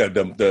TV,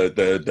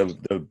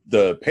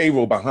 the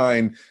payroll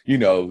behind,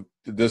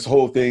 this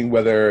whole thing,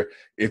 whether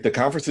if the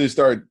conferences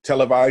start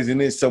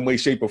televising it some way,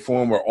 shape, or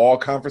form, or all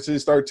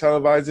conferences start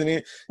televising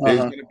it, there's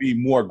going to be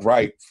more of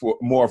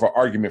an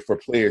argument for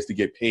players to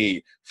get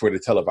paid for the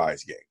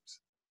televised games.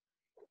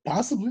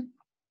 Possibly.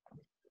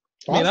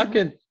 I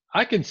mean,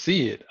 I can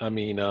see it. I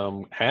mean,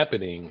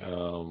 happening.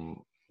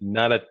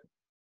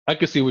 I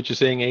can see what you're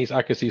saying, Ace.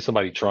 I can see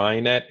somebody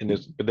trying that, and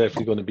there's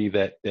definitely going to be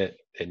that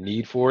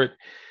need for it,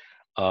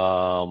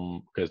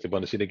 because they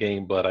want to see the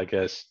game. But I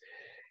guess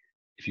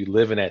if you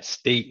live in that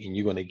state and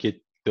you're going to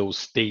get those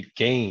state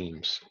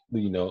games,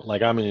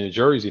 like I'm in New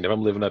Jersey, and if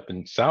I'm living up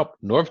in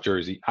North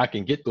Jersey, I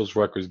can get those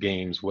Rutgers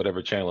games,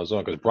 whatever channel is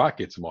on, because Brock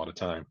gets them all the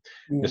time,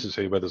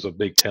 necessarily whether it's a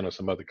Big Ten or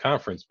some other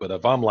conference. But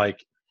if I'm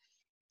like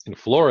in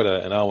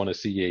Florida and I want to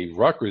see a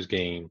Rutgers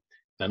game,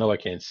 I know I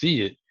can't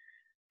see it.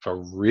 If I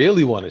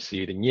really want to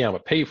see it, then yeah, I'm going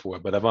to pay for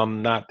it. But if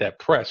I'm not that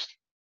pressed,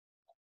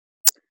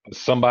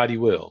 somebody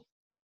will.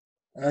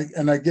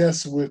 And I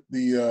guess with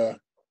the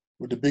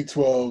Big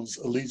 12's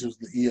allegiance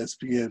to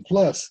ESPN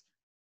Plus,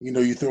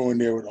 you throw in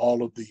there with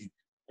all of the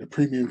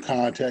premium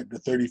content, the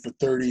 30 for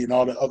 30, and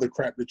all the other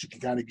crap that you can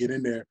kind of get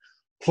in there.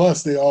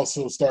 Plus, they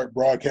also start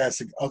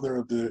broadcasting other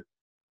of the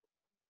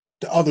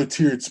other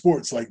tiered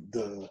sports like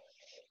the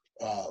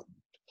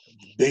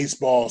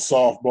baseball,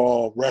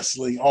 softball,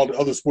 wrestling, all the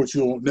other sports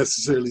you don't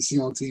necessarily see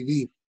on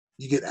TV.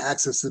 You get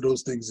access to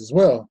those things as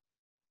well.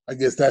 I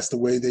guess that's the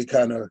way they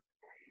kind of,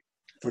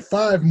 for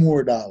 $5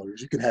 more,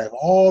 you can have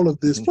all of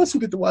this. Plus,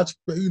 you get to watch,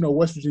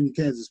 West Virginia,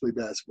 Kansas play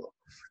basketball.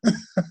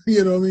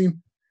 You know what I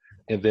mean?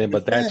 And then,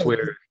 but that's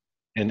where,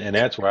 and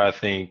that's where I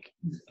think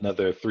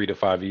another 3 to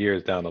 5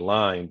 years down the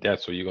line,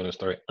 that's where you're going to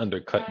start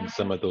undercutting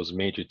some of those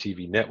major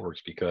TV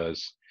networks,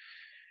 because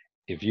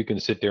if you can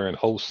sit there and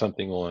host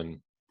something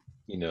on,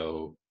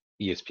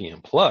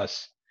 ESPN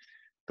Plus,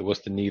 then what's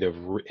the need of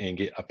and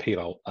get paid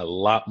a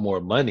lot more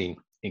money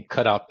and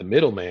cut out the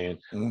middleman?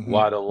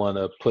 Why don't want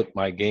to put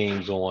my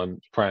games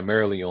on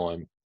primarily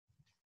on,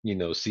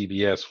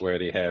 CBS, where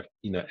they have,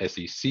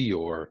 SEC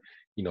or,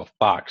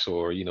 Fox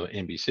or,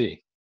 NBC.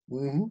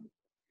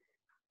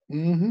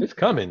 It's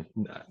coming.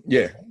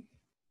 Yeah.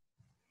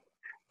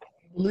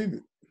 I believe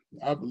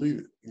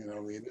it.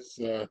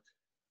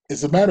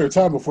 It's a matter of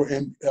time before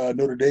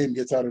Notre Dame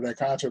gets out of that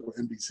contract with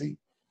NBC,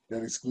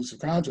 that exclusive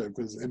contract,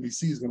 because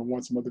NBC is going to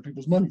want some other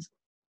people's monies.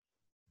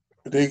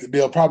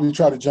 They'll probably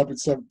try to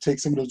take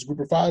some of those Group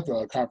of Five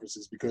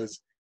conferences, because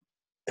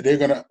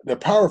the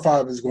Power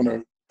Five is going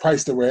to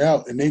price their way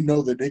out, and they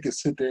know that they can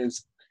sit there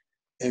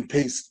and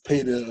pay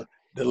the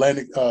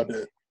Atlantic,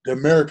 the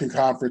American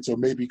Conference, or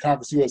maybe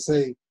Conference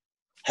USA,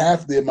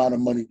 half the amount of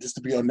money just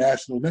to be on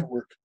national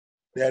network.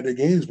 They had their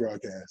games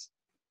broadcast.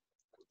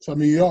 So, I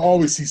mean, you'll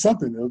always see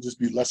something. It'll just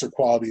be lesser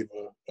quality of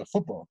a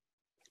football.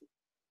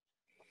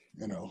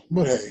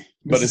 But hey.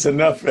 But it's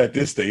enough at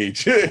this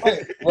stage.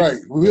 Right.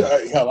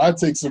 Hell, I'd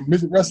take some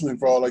midget wrestling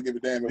for all I give a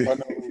damn if I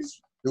know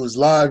it was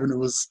live and it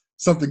was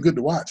something good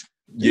to watch.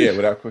 Yeah,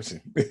 without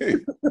question.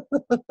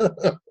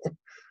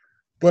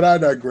 But I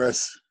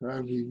digress. I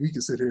mean, we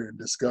can sit here and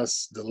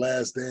discuss the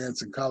last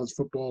dance in college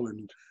football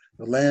and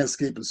the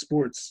landscape of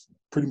sports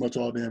pretty much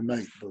all damn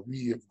night. But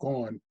we have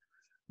gone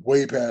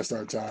way past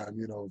our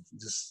time.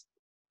 Just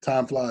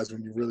time flies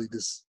when you're really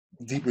just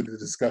deep into the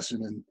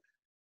discussion and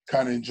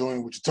kind of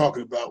enjoying what you're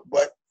talking about.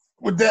 But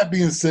with that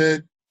being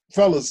said,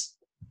 fellas,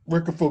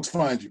 where can folks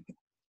find you?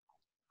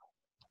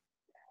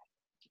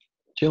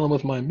 Chilling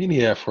with my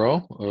mini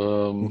afro.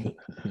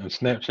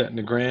 Snapchat and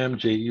the gram,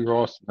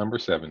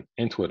 JERoss7,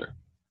 and Twitter.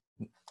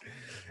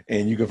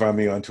 And you can find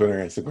me on Twitter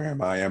and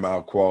Instagram. I am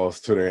Al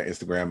Qualls. Twitter and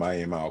Instagram, I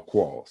am Al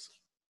Qualls.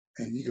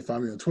 And you can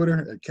find me on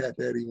Twitter at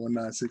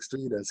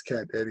CatDaddy1963. That's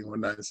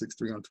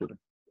CatDaddy1963 on Twitter.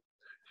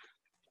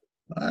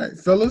 All right,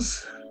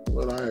 fellas.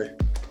 Well, I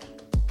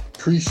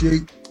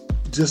appreciate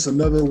just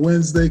another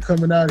Wednesday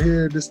coming out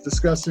here, just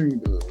discussing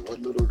what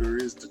little there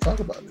is to talk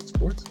about in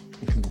sports.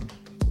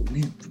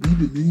 We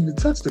didn't even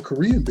touch the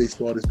Korean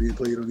baseball that's being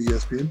played on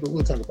ESPN, but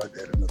we'll talk about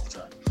that another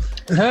time.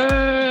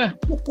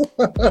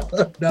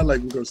 Not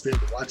like we're going to stay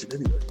up and watch it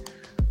anyway.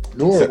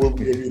 Nor will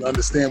we even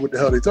understand what the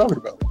hell they're talking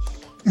about.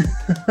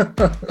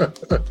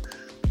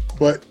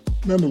 But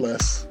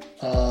nonetheless,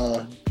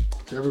 to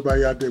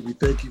everybody out there, we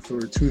thank you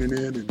for tuning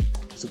in and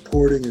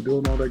supporting and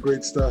doing all that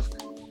great stuff.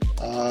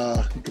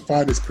 You can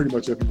find us pretty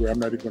much everywhere. I'm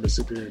not even going to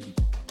sit there and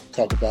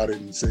talk about it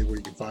and say where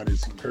you can find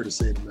us. You've heard us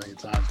say it a million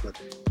times, but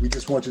we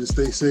just want you to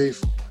stay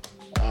safe,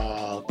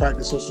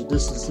 practice social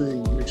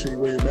distancing, make sure you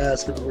wear your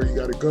mask everywhere you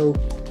got to go.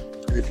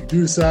 And if you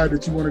do decide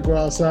that you want to go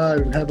outside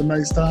and have a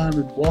nice time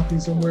and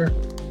walking somewhere,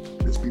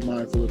 just be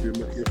mindful of your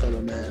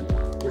fellow man.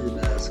 Wear your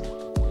mask.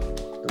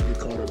 Don't get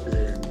caught up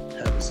there and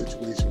have a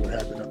situation what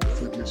happened up in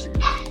Flint,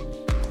 Michigan.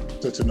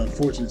 Such an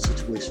unfortunate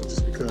situation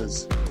just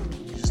because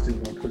you just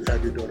didn't want to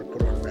have your daughter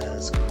put on a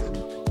mask. And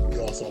we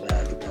all saw the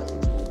aftermath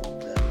of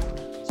that.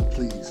 So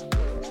please,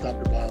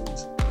 stop the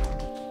violence.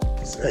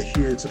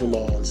 Adhere to the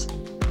laws.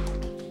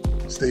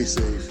 Stay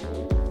safe.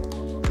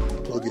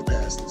 We'll get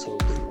past this whole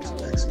thing with the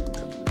vaccine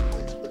coming into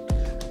place. But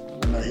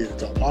I'm not here to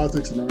talk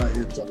politics, and I'm not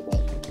here to talk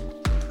about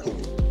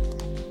COVID.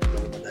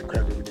 Talk about that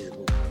crap every day at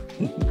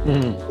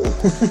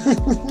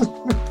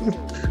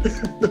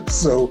work.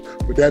 So,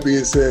 with that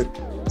being said,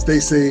 stay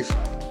safe.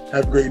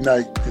 Have a great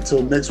night.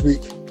 Until next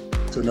week,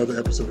 to another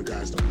episode of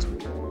Guys Talking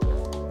Sports.